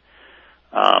spark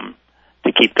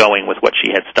to keep going with what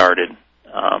she had started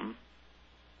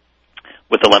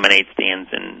with the lemonade stands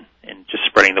and just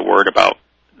spreading the word about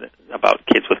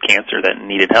kids with cancer that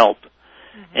needed help.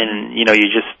 Mm-hmm. And you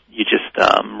just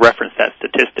referenced that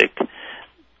statistic.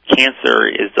 Cancer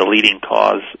is the leading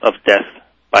cause of death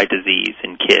by disease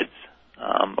in kids.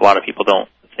 A lot of people don't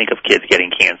think of kids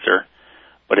getting cancer,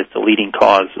 but it's the leading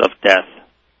cause of death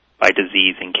by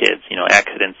disease in kids.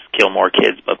 Accidents kill more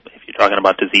kids, but if you're talking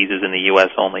about diseases in the U.S.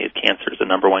 only, cancer is the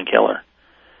number one killer.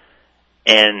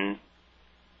 And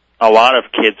a lot of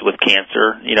kids with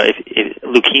cancer, if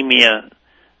leukemia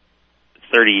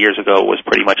 30 years ago was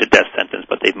pretty much a death sentence,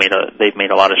 but they've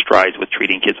made a lot of strides with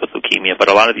treating kids with leukemia. But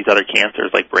a lot of these other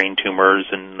cancers, like brain tumors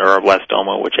and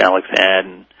neuroblastoma, which Alex had,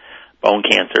 and bone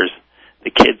cancers,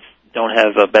 the kids don't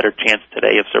have a better chance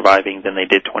today of surviving than they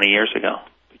did 20 years ago,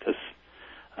 because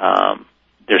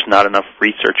there's not enough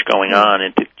research going on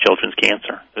into children's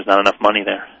cancer. There's not enough money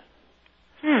there.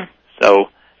 So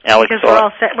Alex,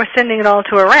 because we're sending it all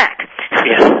to Iraq.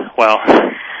 Yeah, well,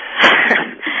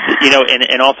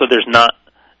 and also there's not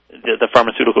the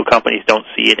pharmaceutical companies don't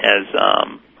see it as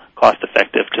cost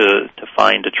effective to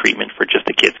find a treatment for just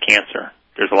a kid's cancer.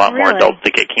 There's a lot more adults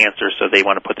that get cancer, so they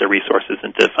want to put their resources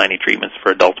into finding treatments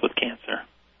for adults with cancer.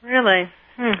 Really?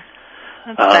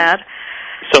 That's bad.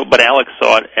 But Alex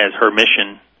saw it as her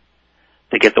mission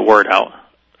to get the word out.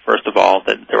 First of all,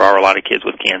 that there are a lot of kids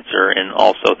with cancer, and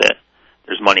also that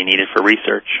there's money needed for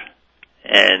research.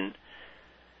 And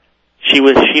she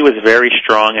was very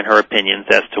strong in her opinions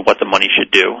as to what the money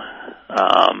should do,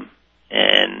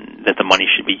 and that the money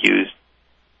should be used,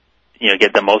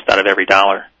 get the most out of every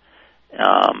dollar.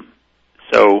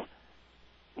 So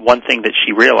one thing that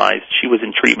she realized, she was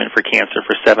in treatment for cancer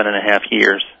for 7.5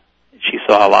 years. She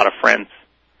saw a lot of friends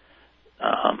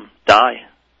die,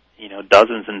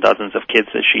 dozens and dozens of kids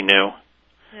that she knew,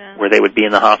 where they would be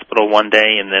in the hospital one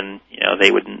day and then,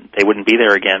 they wouldn't be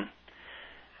there again.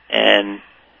 And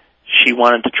she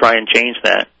wanted to try and change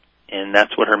that, and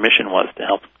that's what her mission was, to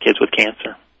help kids with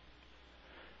cancer.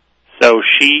 So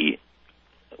she,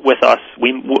 with us,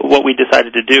 what we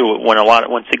decided to do when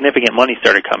significant money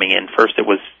started coming in, first it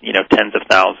was, tens of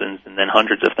thousands and then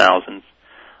hundreds of thousands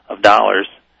of dollars.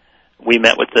 We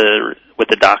met with the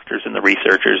doctors and the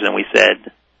researchers, and we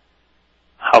said,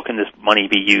 how can this money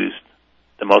be used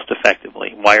the most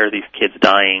effectively? Why are these kids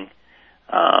dying?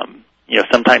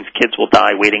 Sometimes kids will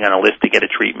die waiting on a list to get a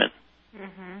treatment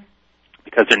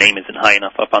because their name isn't high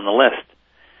enough up on the list.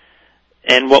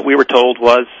 And what we were told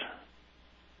was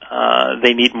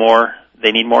they need more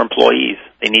employees.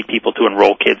 They need people to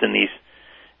enroll kids in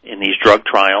these drug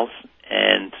trials,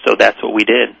 and so that's what we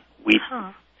did. We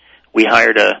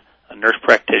hired a nurse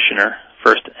practitioner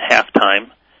first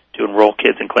half-time to enroll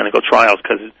kids in clinical trials,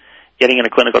 because getting in a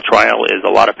clinical trial is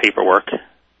a lot of paperwork,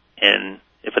 and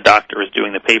if a doctor is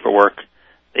doing the paperwork,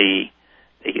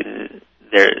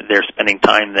 they're spending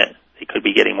time that they could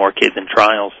be getting more kids in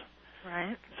trials.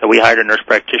 Right. So we hired a nurse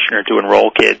practitioner to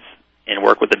enroll kids and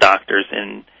work with the doctors,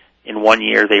 and in 1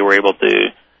 year they were able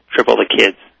to triple the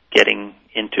kids getting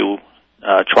into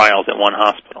trials at one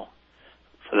hospital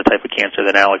for the type of cancer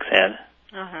that Alex had.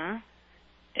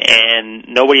 And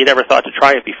nobody had ever thought to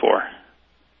try it before,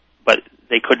 but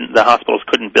the hospitals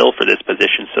couldn't bill for this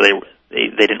position, so they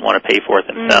didn't want to pay for it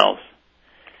themselves.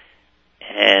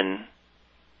 And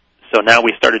so now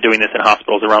we started doing this in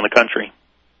hospitals around the country,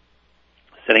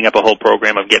 setting up a whole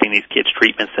program of getting these kids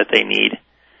treatments that they need,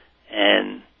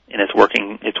 and it's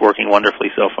working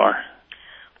wonderfully so far.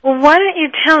 Well, why don't you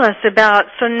tell us about,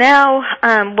 so now,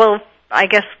 I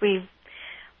guess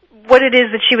what it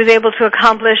is that she was able to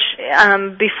accomplish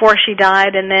before she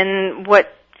died, and then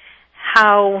what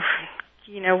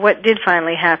did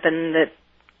finally happen that...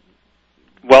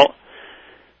 Well,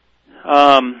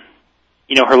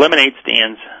 her lemonade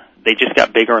stands, they just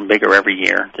got bigger and bigger every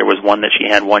year. There was one that she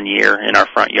had 1 year in our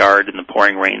front yard in the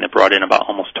pouring rain that brought in about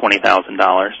almost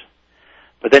 $20,000.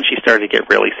 But then she started to get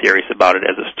really serious about it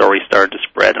as the story started to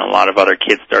spread, and a lot of other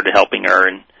kids started helping her.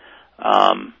 And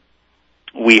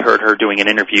we heard her doing an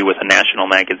interview with a national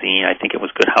magazine. I think it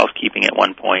was Good Housekeeping at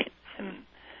one point.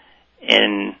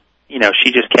 And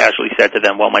she just casually said to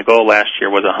them, well, my goal last year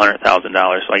was $100,000,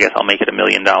 so I guess I'll make it $1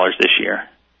 million this year.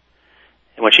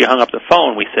 And when she hung up the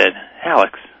phone, we said,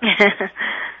 Alex,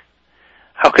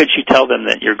 how could you tell them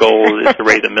that your goal is to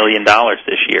raise $1 million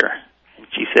this year? And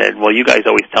she said, well, you guys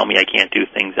always tell me I can't do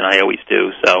things, and I always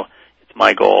do, so it's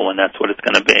my goal, and that's what it's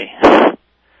going to be.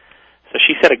 So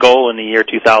she set a goal in the year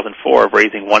 2004 of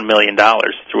raising $1 million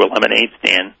through a lemonade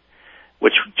stand,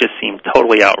 which just seemed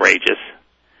totally outrageous.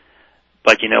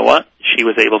 But you know what? She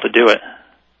was able to do it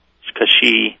because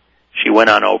she went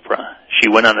on Oprah. She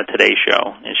went on the Today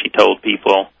Show, and she told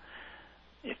people,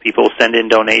 if people send in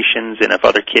donations and if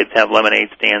other kids have lemonade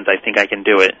stands, I think I can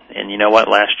do it. And you know what?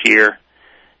 Last year,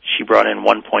 she brought in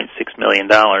 $1.6 million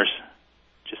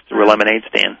just through a lemonade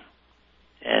stand.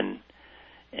 And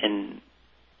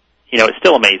it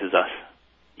still amazes us.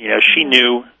 She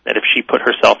knew that if she put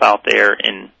herself out there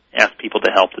and asked people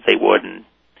to help, that they would, and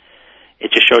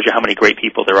it just shows you how many great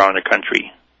people there are in the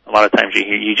country. A lot of times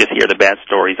you just hear the bad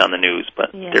stories on the news,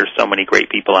 but there's so many great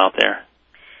people out there.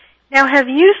 Now, have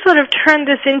you sort of turned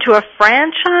this into a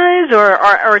franchise,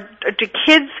 or do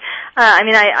kids,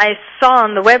 I saw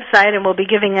on the website, and we'll be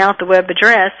giving out the web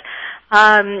address,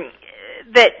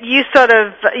 that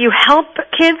you help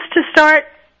kids to start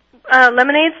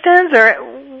lemonade stands, or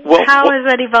how has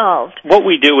that evolved? What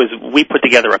we do is we put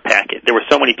together a packet. There were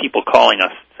so many people calling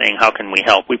us saying, how can we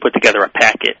help? We put together a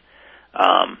packet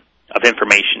of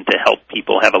information to help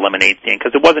people have a lemonade stand,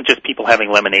 because it wasn't just people having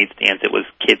lemonade stands. It was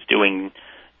kids doing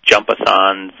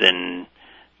jump-a-thons and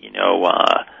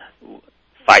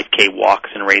 5K walks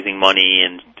and raising money,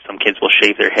 and some kids will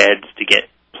shave their heads to get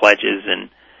pledges, and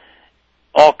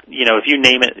all, if you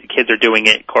name it, kids are doing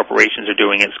it, corporations are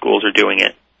doing it, schools are doing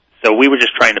it. So we were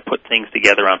just trying to put things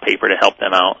together on paper to help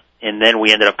them out, and then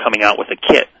we ended up coming out with a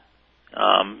kit,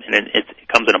 and it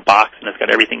comes in a box, and it's got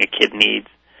everything a kid needs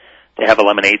to have a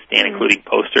lemonade stand, including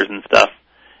posters and stuff,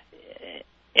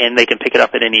 and they can pick it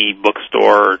up at any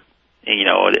bookstore,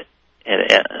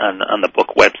 on the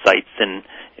book websites, and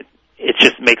it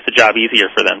just makes the job easier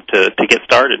for them to get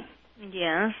started.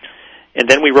 Yeah. And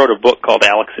then we wrote a book called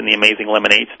Alex and the Amazing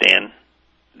Lemonade Stand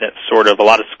that a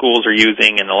lot of schools are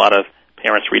using, and a lot of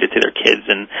parents read it to their kids,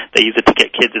 and they use it to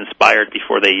get kids inspired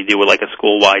before they do like a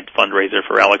school-wide fundraiser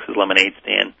for Alex's Lemonade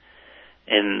Stand.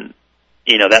 And,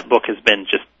 that book has been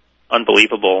just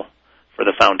unbelievable for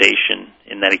the foundation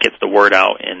in that it gets the word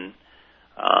out, and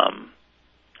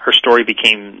her story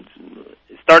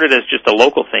started as just a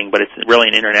local thing, but it's really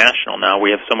an international now.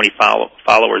 We have so many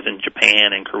followers in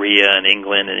Japan and Korea and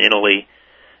England and Italy,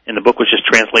 and the book was just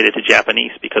translated to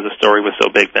Japanese because the story was so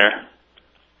big there.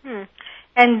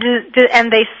 And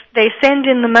they send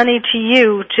in the money to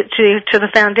you, to the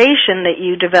foundation that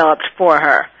you developed for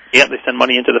her. Yeah, they send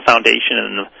money into the foundation,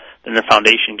 and then the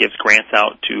foundation gives grants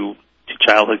out to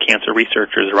childhood cancer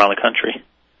researchers around the country.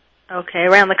 Okay,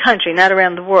 around the country, not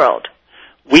around the world.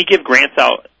 We give grants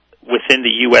out within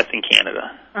the U.S. and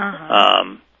Canada,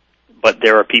 but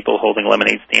there are people holding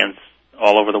lemonade stands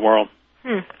all over the world.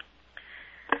 It's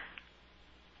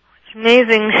an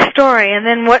amazing story. And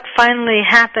then what finally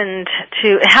happened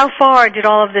how far did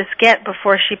all of this get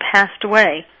before she passed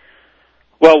away?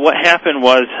 Well, what happened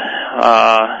was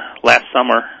last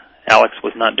summer, Alex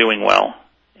was not doing well,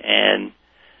 and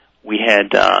we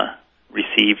had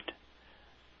received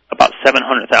about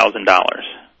 $700,000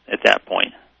 at that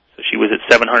point. So she was at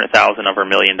 $700,000 of her $1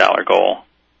 million goal.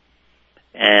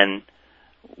 And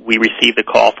we received a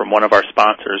call from one of our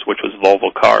sponsors, which was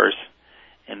Volvo Cars,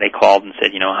 and they called and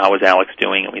said, how is Alex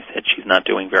doing? And we said, she's not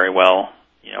doing very well.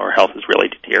 Her health is really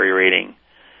deteriorating.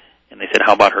 And they said,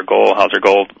 how about her goal? How's her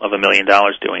goal of $1 million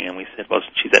doing? And we said, well,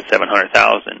 she's at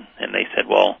 $700,000. And they said,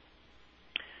 well,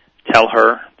 tell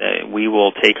her that we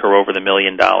will take her over the $1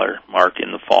 million mark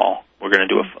in the fall. We're going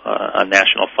to do a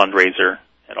national fundraiser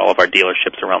at all of our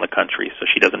dealerships around the country, so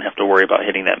she doesn't have to worry about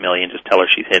hitting that $1 million. Just tell her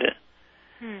she's hit it.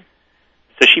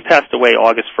 So she passed away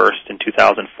August 1st in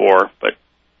 2004, but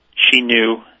she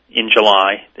knew in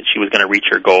July that she was going to reach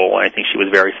her goal, and I think she was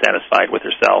very satisfied with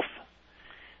herself.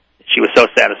 She was so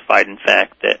satisfied, in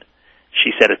fact, that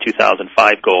she set a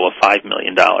 2005 goal of $5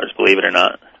 million, believe it or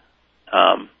not,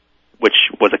 which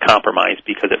was a compromise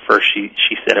because at first she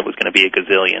said it was going to be a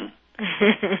gazillion.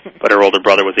 But her older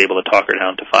brother was able to talk her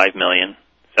down to $5 million.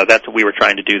 So that's what we were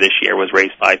trying to do this year, was raise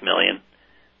 $5 million.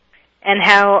 And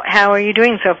how are you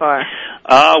doing so far?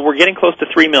 We're getting close to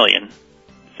 $3 million.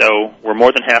 So we're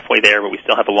more than halfway there, but we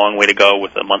still have a long way to go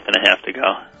with a month and a half to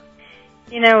go.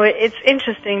 It's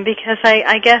interesting because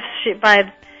I guess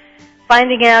by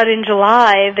finding out in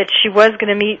July that she was going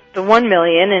to meet the $1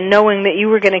 million and knowing that you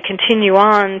were going to continue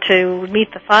on to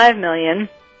meet the $5 million,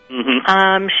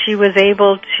 she was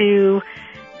able to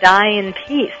die in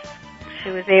peace. She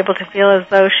was able to feel as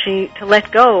though to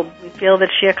let go, and feel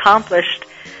that she accomplished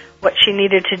what she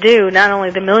needed to do, not only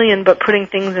the $1 million, but putting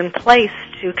things in place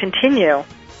to continue.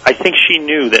 I think she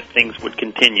knew that things would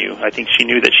continue. I think she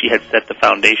knew that she had set the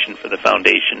foundation for the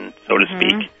foundation, so to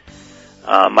speak.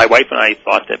 My wife and I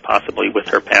thought that possibly with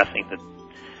her passing that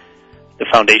the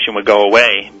foundation would go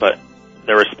away, but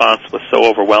the response was so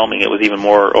overwhelming, it was even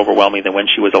more overwhelming than when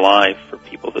she was alive for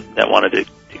people that wanted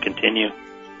to continue.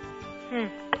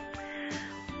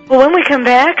 Well, when we come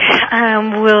back,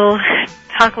 we'll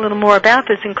talk a little more about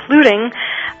this, including,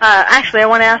 actually, I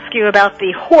want to ask you about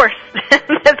the horse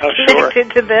that's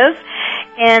connected to this,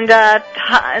 and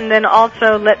then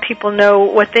also let people know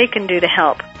what they can do to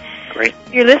help. Great.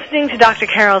 You're listening to Dr.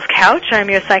 Carol's Couch. I'm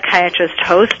your psychiatrist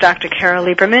host, Dr. Carol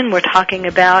Lieberman. We're talking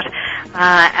about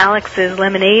Alex's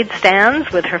lemonade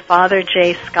stands with her father,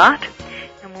 Jay Scott.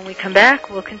 And when we come back,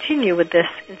 we'll continue with this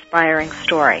inspiring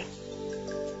story.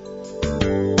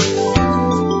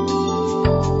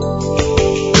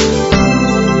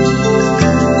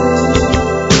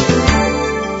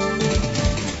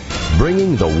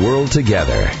 Bringing the world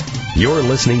together. You're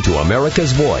listening to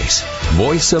America's Voice,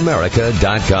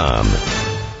 VoiceAmerica.com.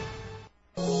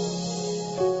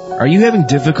 Are you having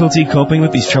difficulty coping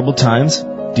with these troubled times?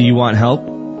 Do you want help?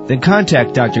 Then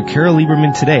contact Dr. Carol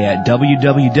Lieberman today at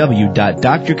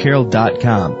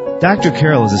www.drcarol.com. Dr.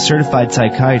 Carol is a certified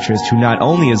psychiatrist who not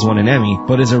only has won an Emmy,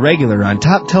 but is a regular on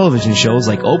top television shows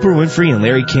like Oprah Winfrey and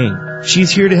Larry King.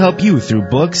 She's here to help you through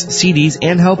books, CDs,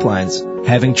 and helplines.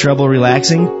 Having trouble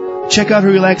relaxing? Check out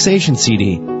her relaxation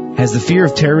CD. Has the fear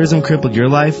of terrorism crippled your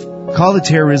life? Call the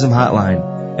terrorism hotline.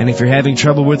 And if you're having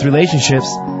trouble with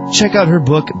relationships, check out her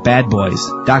book, Bad Boys.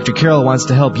 Dr. Carol wants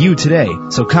to help you today,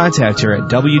 so contact her at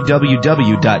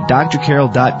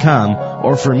www.drcarol.com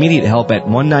or for immediate help at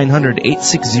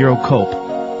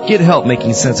 1-900-860-COPE. Get help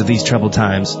making sense of these troubled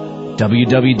times.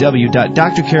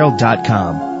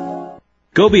 www.drcarol.com.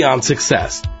 Go beyond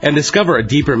success and discover a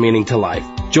deeper meaning to life.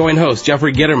 Join host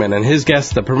Jeffrey Gitterman and his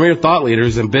guests, the premier thought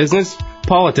leaders in business,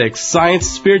 politics, science,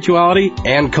 spirituality,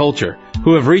 and culture,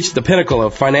 who have reached the pinnacle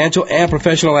of financial and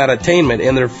professional attainment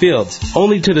in their fields,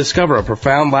 only to discover a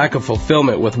profound lack of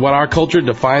fulfillment with what our culture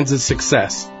defines as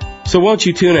success. So won't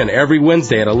you tune in every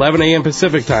Wednesday at 11 a.m.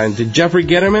 Pacific Time to Jeffrey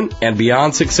Gitterman and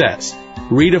Beyond Success,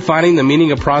 redefining the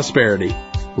meaning of prosperity,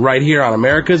 right here on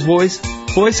America's Voice,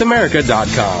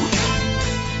 VoiceAmerica.com.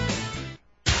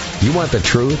 You want the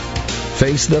truth?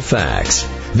 Face the facts.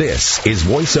 This is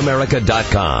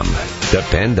VoiceAmerica.com.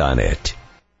 Depend on it.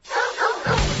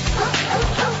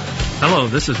 Hello,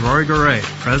 this is Rory Garay,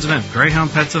 President of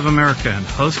Greyhound Pets of America and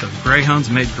host of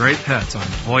Greyhounds Made Great Pets on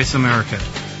Voice America.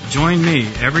 Join me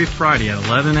every Friday at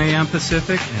 11 a.m.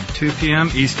 Pacific and 2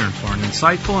 p.m. Eastern for an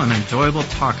insightful and enjoyable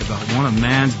talk about one of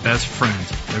man's best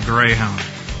friends, the Greyhound.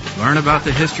 Learn about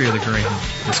the history of the Greyhound,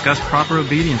 discuss proper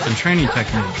obedience and training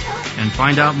techniques, and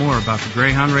find out more about the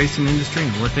Greyhound racing industry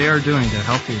and what they are doing to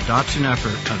help the adoption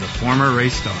effort of the former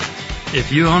race dogs.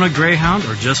 If you own a Greyhound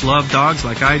or just love dogs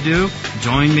like I do,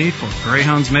 join me for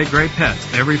Greyhounds Make Great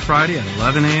Pets every Friday at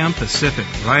 11 a.m. Pacific,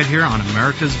 right here on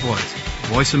America's Voice,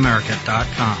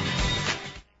 VoiceAmerica.com.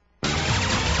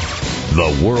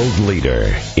 The world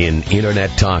leader in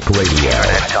Internet Talk Radio.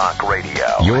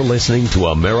 You're listening to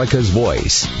America's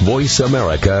Voice,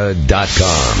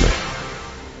 VoiceAmerica.com.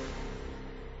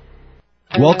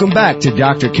 Welcome back to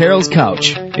Dr. Carol's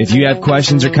Couch. If you have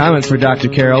questions or comments for Dr.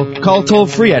 Carol, call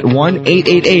toll-free at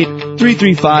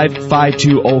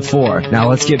 1-888-335-5204. Now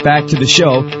let's get back to the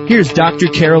show. Here's Dr.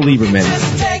 Carol Lieberman.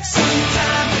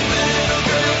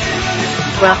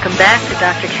 Welcome back to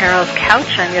Dr. Carol's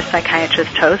Couch. I'm your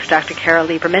psychiatrist host, Dr. Carol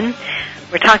Lieberman.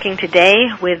 We're talking today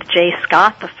with Jay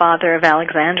Scott, the father of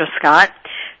Alexandra Scott,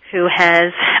 who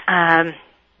has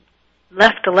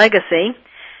left a legacy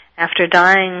after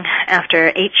dying after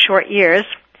 8 short years,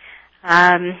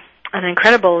 an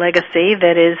incredible legacy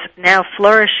that is now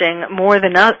flourishing more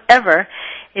than ever.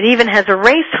 It even has a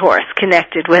racehorse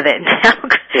connected with it. Now,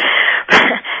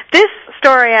 this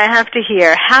story I have to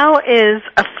hear. How is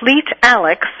a Fleet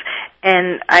Alex,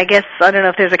 and I guess, I don't know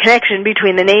if there's a connection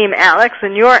between the name Alex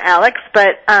and your Alex,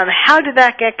 but how did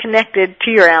that get connected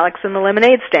to your Alex in the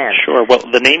lemonade stand? Sure. Well,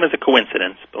 the name is a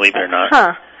coincidence, believe it or not.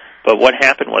 Huh. But what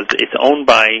happened was it's owned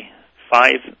by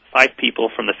five people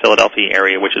from the Philadelphia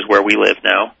area, which is where we live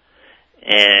now.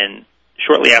 And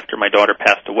shortly after my daughter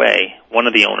passed away, one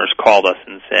of the owners called us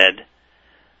and said,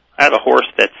 I have a horse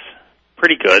that's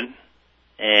pretty good,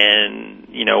 and,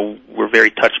 you know, we're very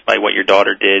touched by what your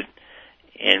daughter did,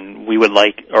 and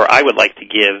I would like to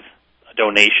give a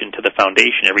donation to the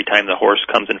foundation every time the horse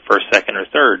comes in first, second, or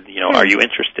third. Are you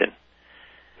interested?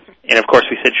 And of course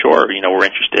we said, sure, we're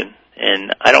interested.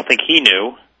 And I don't think he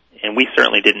knew, and we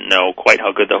certainly didn't know quite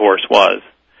how good the horse was,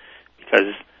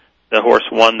 because the horse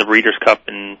won the Breeders' Cup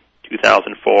in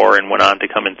 2004 and went on to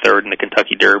come in third in the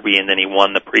Kentucky Derby, and then he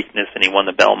won the Preakness and he won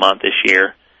the Belmont this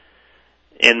year.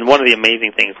 And one of the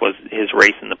amazing things was his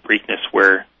race in the Preakness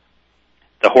where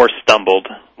the horse stumbled.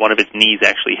 One of his knees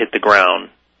actually hit the ground,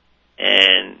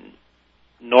 and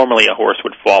normally a horse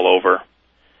would fall over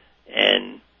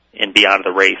and be out of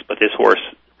the race, but this horse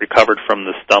recovered from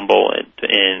the stumble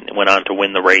and went on to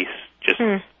win the race, just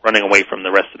running away from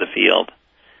the rest of the field.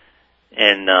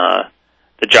 And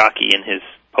the jockey in his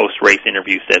post-race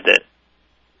interview said that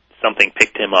something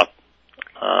picked him up,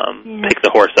 picked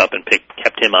the horse up and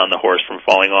kept him on the horse from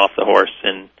falling off the horse.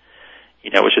 And,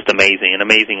 it was just amazing, an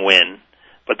amazing win.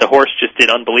 But the horse just did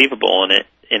unbelievable, and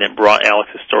it brought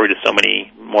Alex's story to so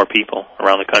many more people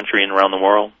around the country and around the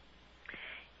world.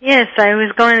 Yes, I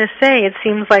was going to say, it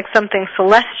seems like something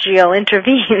celestial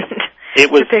intervened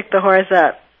to pick the horse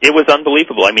up. It was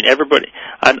unbelievable. I mean, everybody,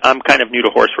 I'm kind of new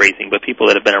to horse racing, but people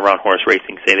that have been around horse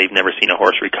racing say they've never seen a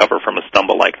horse recover from a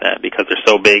stumble like that because they're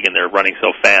so big and they're running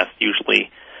so fast. Usually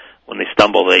when they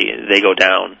stumble, they go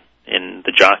down, and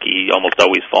the jockey almost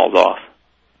always falls off.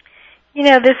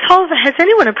 Has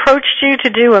anyone approached you to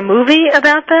do a movie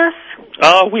about this?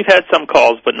 Oh, we've had some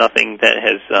calls, but nothing that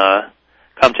has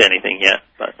come to anything yet.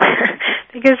 But.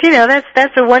 Because,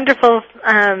 that's a wonderful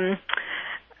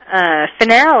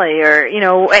finale, or,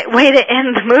 way to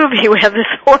end the movie. We have this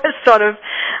horse sort of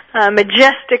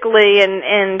majestically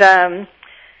and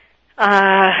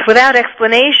without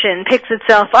explanation picks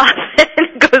itself up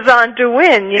and goes on to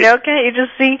win. Can't you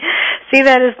just see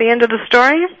that as the end of the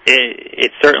story?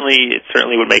 It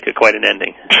certainly would make it quite an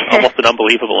ending, almost an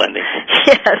unbelievable ending.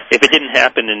 Yes. If it didn't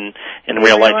happen in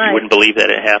real life, you wouldn't believe that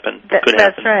it happened.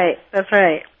 That's right. That's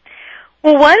right.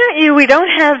 Well, why don't you, we don't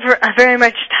have very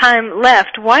much time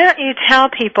left, why don't you tell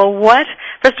people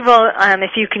first of all,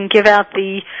 if you can give out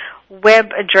the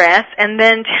web address, and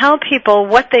then tell people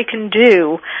what they can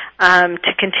do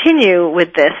to continue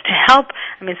with this, to help.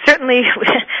 I mean, certainly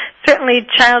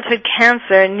childhood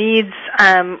cancer needs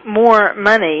more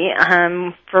money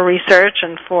for research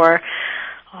and for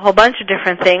a whole bunch of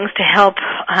different things to help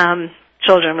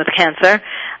children with cancer.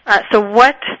 So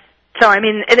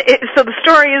the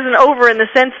story isn't over in the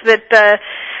sense that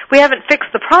we haven't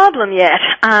fixed the problem yet.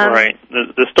 Right.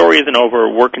 The story isn't over.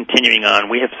 We're continuing on.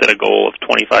 We have set a goal of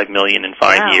 $25 million in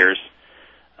 5 years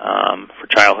for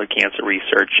childhood cancer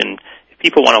research. And if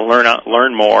people want to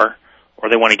learn more or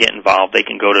they want to get involved, they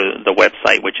can go to the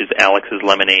website, which is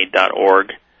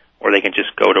alexslemonade.org, or they can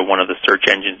just go to one of the search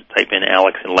engines, type in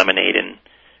Alex and Lemonade, and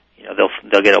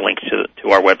they'll get a link to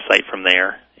our website from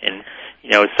there. And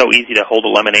it's so easy to hold a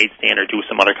lemonade stand or do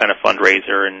some other kind of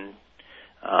fundraiser, and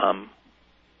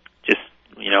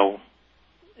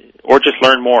or just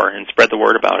learn more and spread the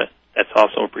word about it. That's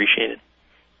also appreciated.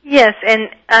 Yes, and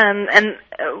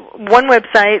one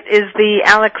website is the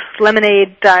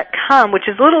alexlemonade.com, which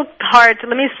is a little hard to,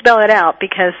 let me spell it out,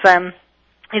 because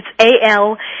it's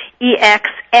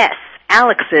ALEXS,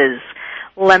 Alex's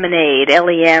Lemonade,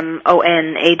 LEMONADE.com,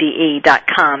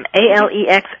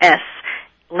 ALEXS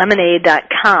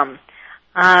lemonade.com.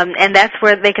 And that's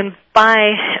where they can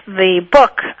buy the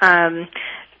book,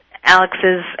 Alex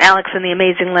and the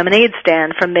Amazing Lemonade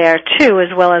Stand, from there too,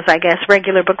 as well as, I guess,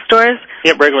 regular bookstores?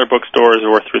 Yep, regular bookstores,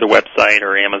 or through the website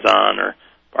or Amazon or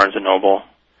Barnes & Noble.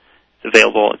 It's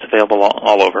available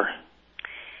all over.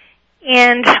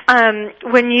 And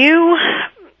when do you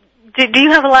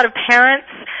have a lot of parents,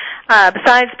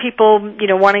 besides people,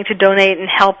 wanting to donate and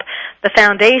help the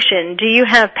foundation, do you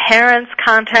have parents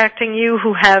contacting you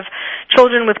who have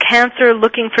children with cancer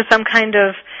looking for some kind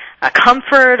of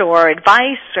comfort or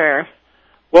advice? Or?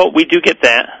 Well, we do get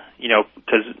that,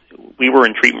 because we were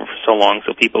in treatment for so long,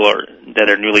 so people that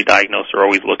are newly diagnosed are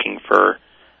always looking for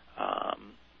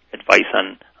advice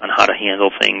on how to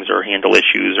handle things or handle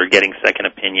issues or getting second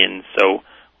opinions. So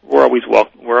we're always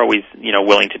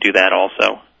willing to do that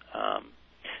also.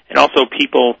 And also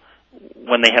people,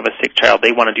 when they have a sick child,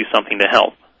 they want to do something to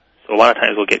help. So a lot of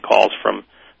times we'll get calls from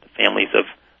the families of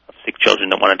sick children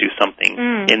that want to do something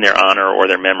in their honor or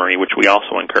their memory, which we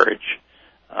also encourage.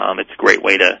 It's a great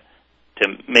way to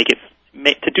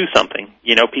do something.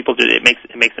 People do. It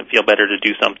makes them feel better to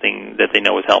do something that they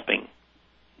know is helping,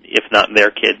 if not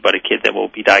their kid, but a kid that will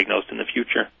be diagnosed in the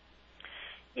future.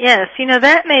 Yes,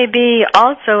 that may be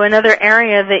also another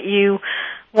area that you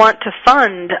want to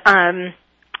fund.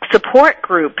 Support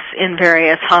groups in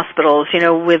various hospitals,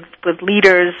 with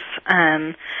leaders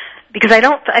because I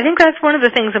think that's one of the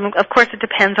things. I mean, of course, it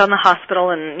depends on the hospital,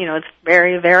 and it's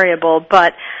very variable.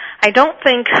 But I don't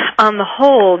think, on the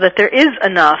whole, that there is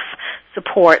enough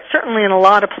support, certainly in a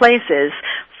lot of places,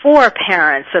 for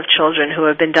parents of children who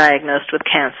have been diagnosed with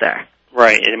cancer.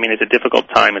 Right. I mean, it's a difficult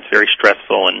time. It's very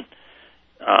stressful, and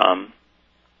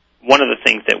one of the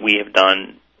things that we have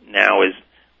done now is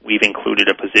we've included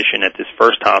a position at this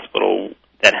first hospital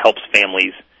that helps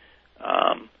families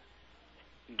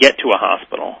get to a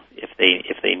hospital if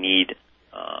they need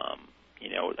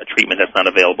a treatment that's not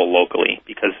available locally,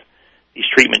 because these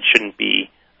treatments shouldn't be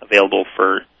available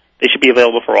they should be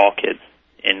available for all kids,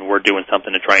 and we're doing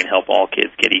something to try and help all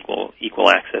kids get equal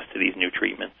access to these new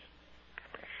treatments.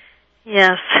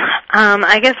 Yes.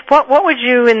 I guess what would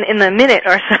you, in the minute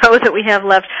or so that we have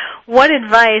left, what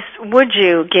advice would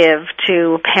you give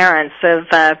to parents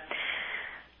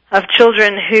of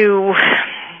children who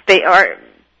they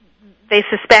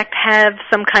suspect have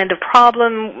some kind of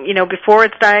problem, before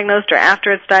it's diagnosed or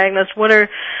after it's diagnosed?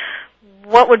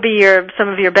 What would be some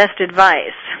of your best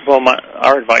advice? Well,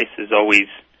 our advice is always,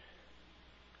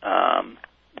 a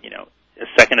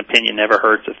second opinion never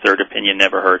hurts, a third opinion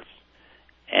never hurts,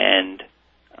 and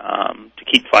to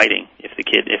keep fighting if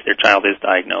their child is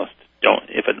diagnosed.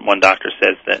 If one doctor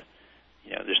says that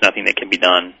there's nothing that can be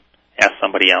done, ask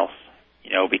somebody else.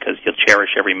 Because you'll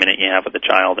cherish every minute you have with the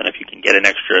child, and if you can get an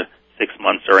extra 6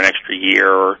 months or an extra year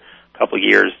or a couple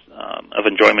years of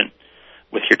enjoyment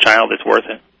with your child, it's worth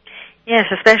it. Yes,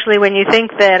 especially when you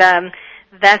think that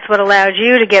that's what allowed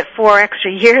you to get 4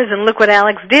 extra years, and look what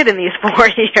Alex did in these 4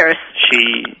 years.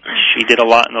 She did a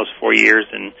lot in those 4 years,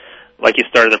 and like you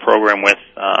started the program with,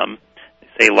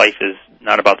 they say life is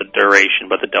not about the duration,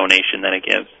 but the donation that it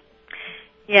gives.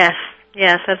 Yes,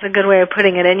 that's a good way of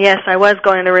putting it. And yes, I was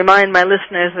going to remind my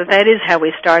listeners that is how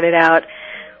we started out.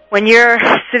 When you're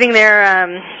sitting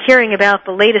there hearing about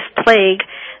the latest plague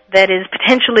that is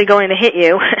potentially going to hit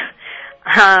you,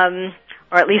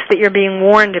 or at least that you're being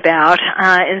warned about,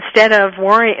 instead of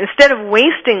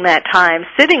wasting that time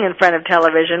sitting in front of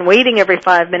television, waiting every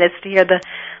 5 minutes to hear the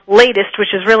latest,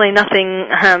 which is really nothing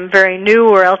very new,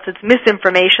 or else it's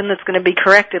misinformation that's going to be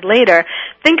corrected later,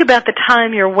 think about the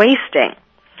time you're wasting,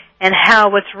 and how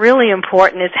what's really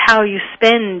important is how you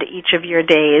spend each of your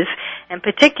days, and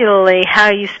particularly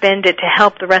how you spend it to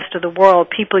help the rest of the world,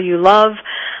 people you love,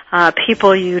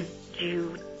 people you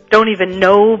don't even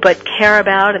know but care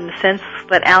about, in the sense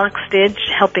that Alex did,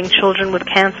 helping children with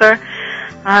cancer.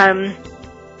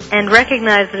 And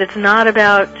recognize that it's not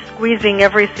about squeezing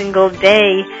every single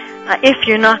day if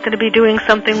you're not going to be doing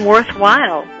something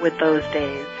worthwhile with those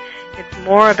days. It's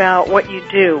more about what you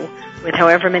do with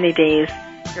however many days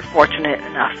you're fortunate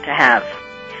enough to have.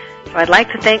 So I'd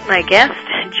like to thank my guest,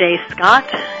 Jay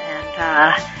Scott,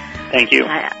 and thank you.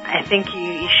 I think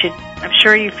you should. I'm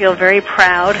sure you feel very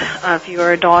proud of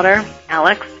your daughter,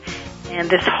 Alex, and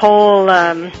this whole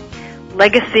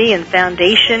legacy and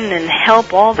foundation, and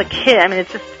help all the kids. I mean,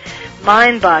 it's just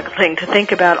mind-boggling to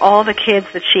think about all the kids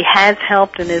that she has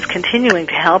helped and is continuing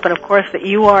to help, and of course that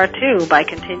you are too, by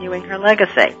continuing her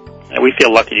legacy. And we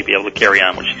feel lucky to be able to carry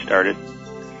on what she started.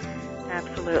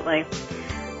 Absolutely.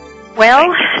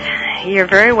 Well, you're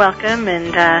very welcome,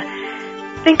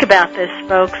 and think about this,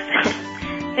 folks.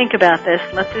 Think about this.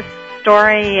 Let this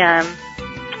story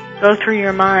go through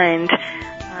your mind.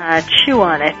 Chew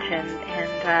on it,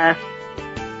 and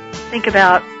think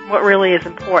about what really is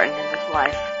important in this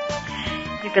life.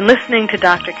 You've been listening to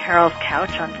Dr. Carol's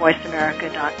Couch on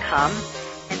VoiceAmerica.com,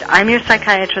 and I'm your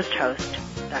psychiatrist host,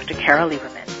 Dr. Carol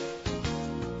Lieberman.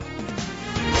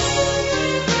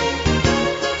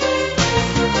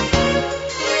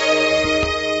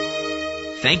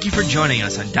 Thank you for joining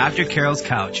us on Dr. Carol's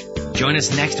Couch. Join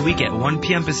us next week at 1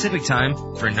 p.m. Pacific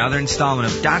Time for another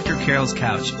installment of Dr. Carol's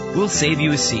Couch. We'll save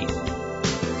you a seat.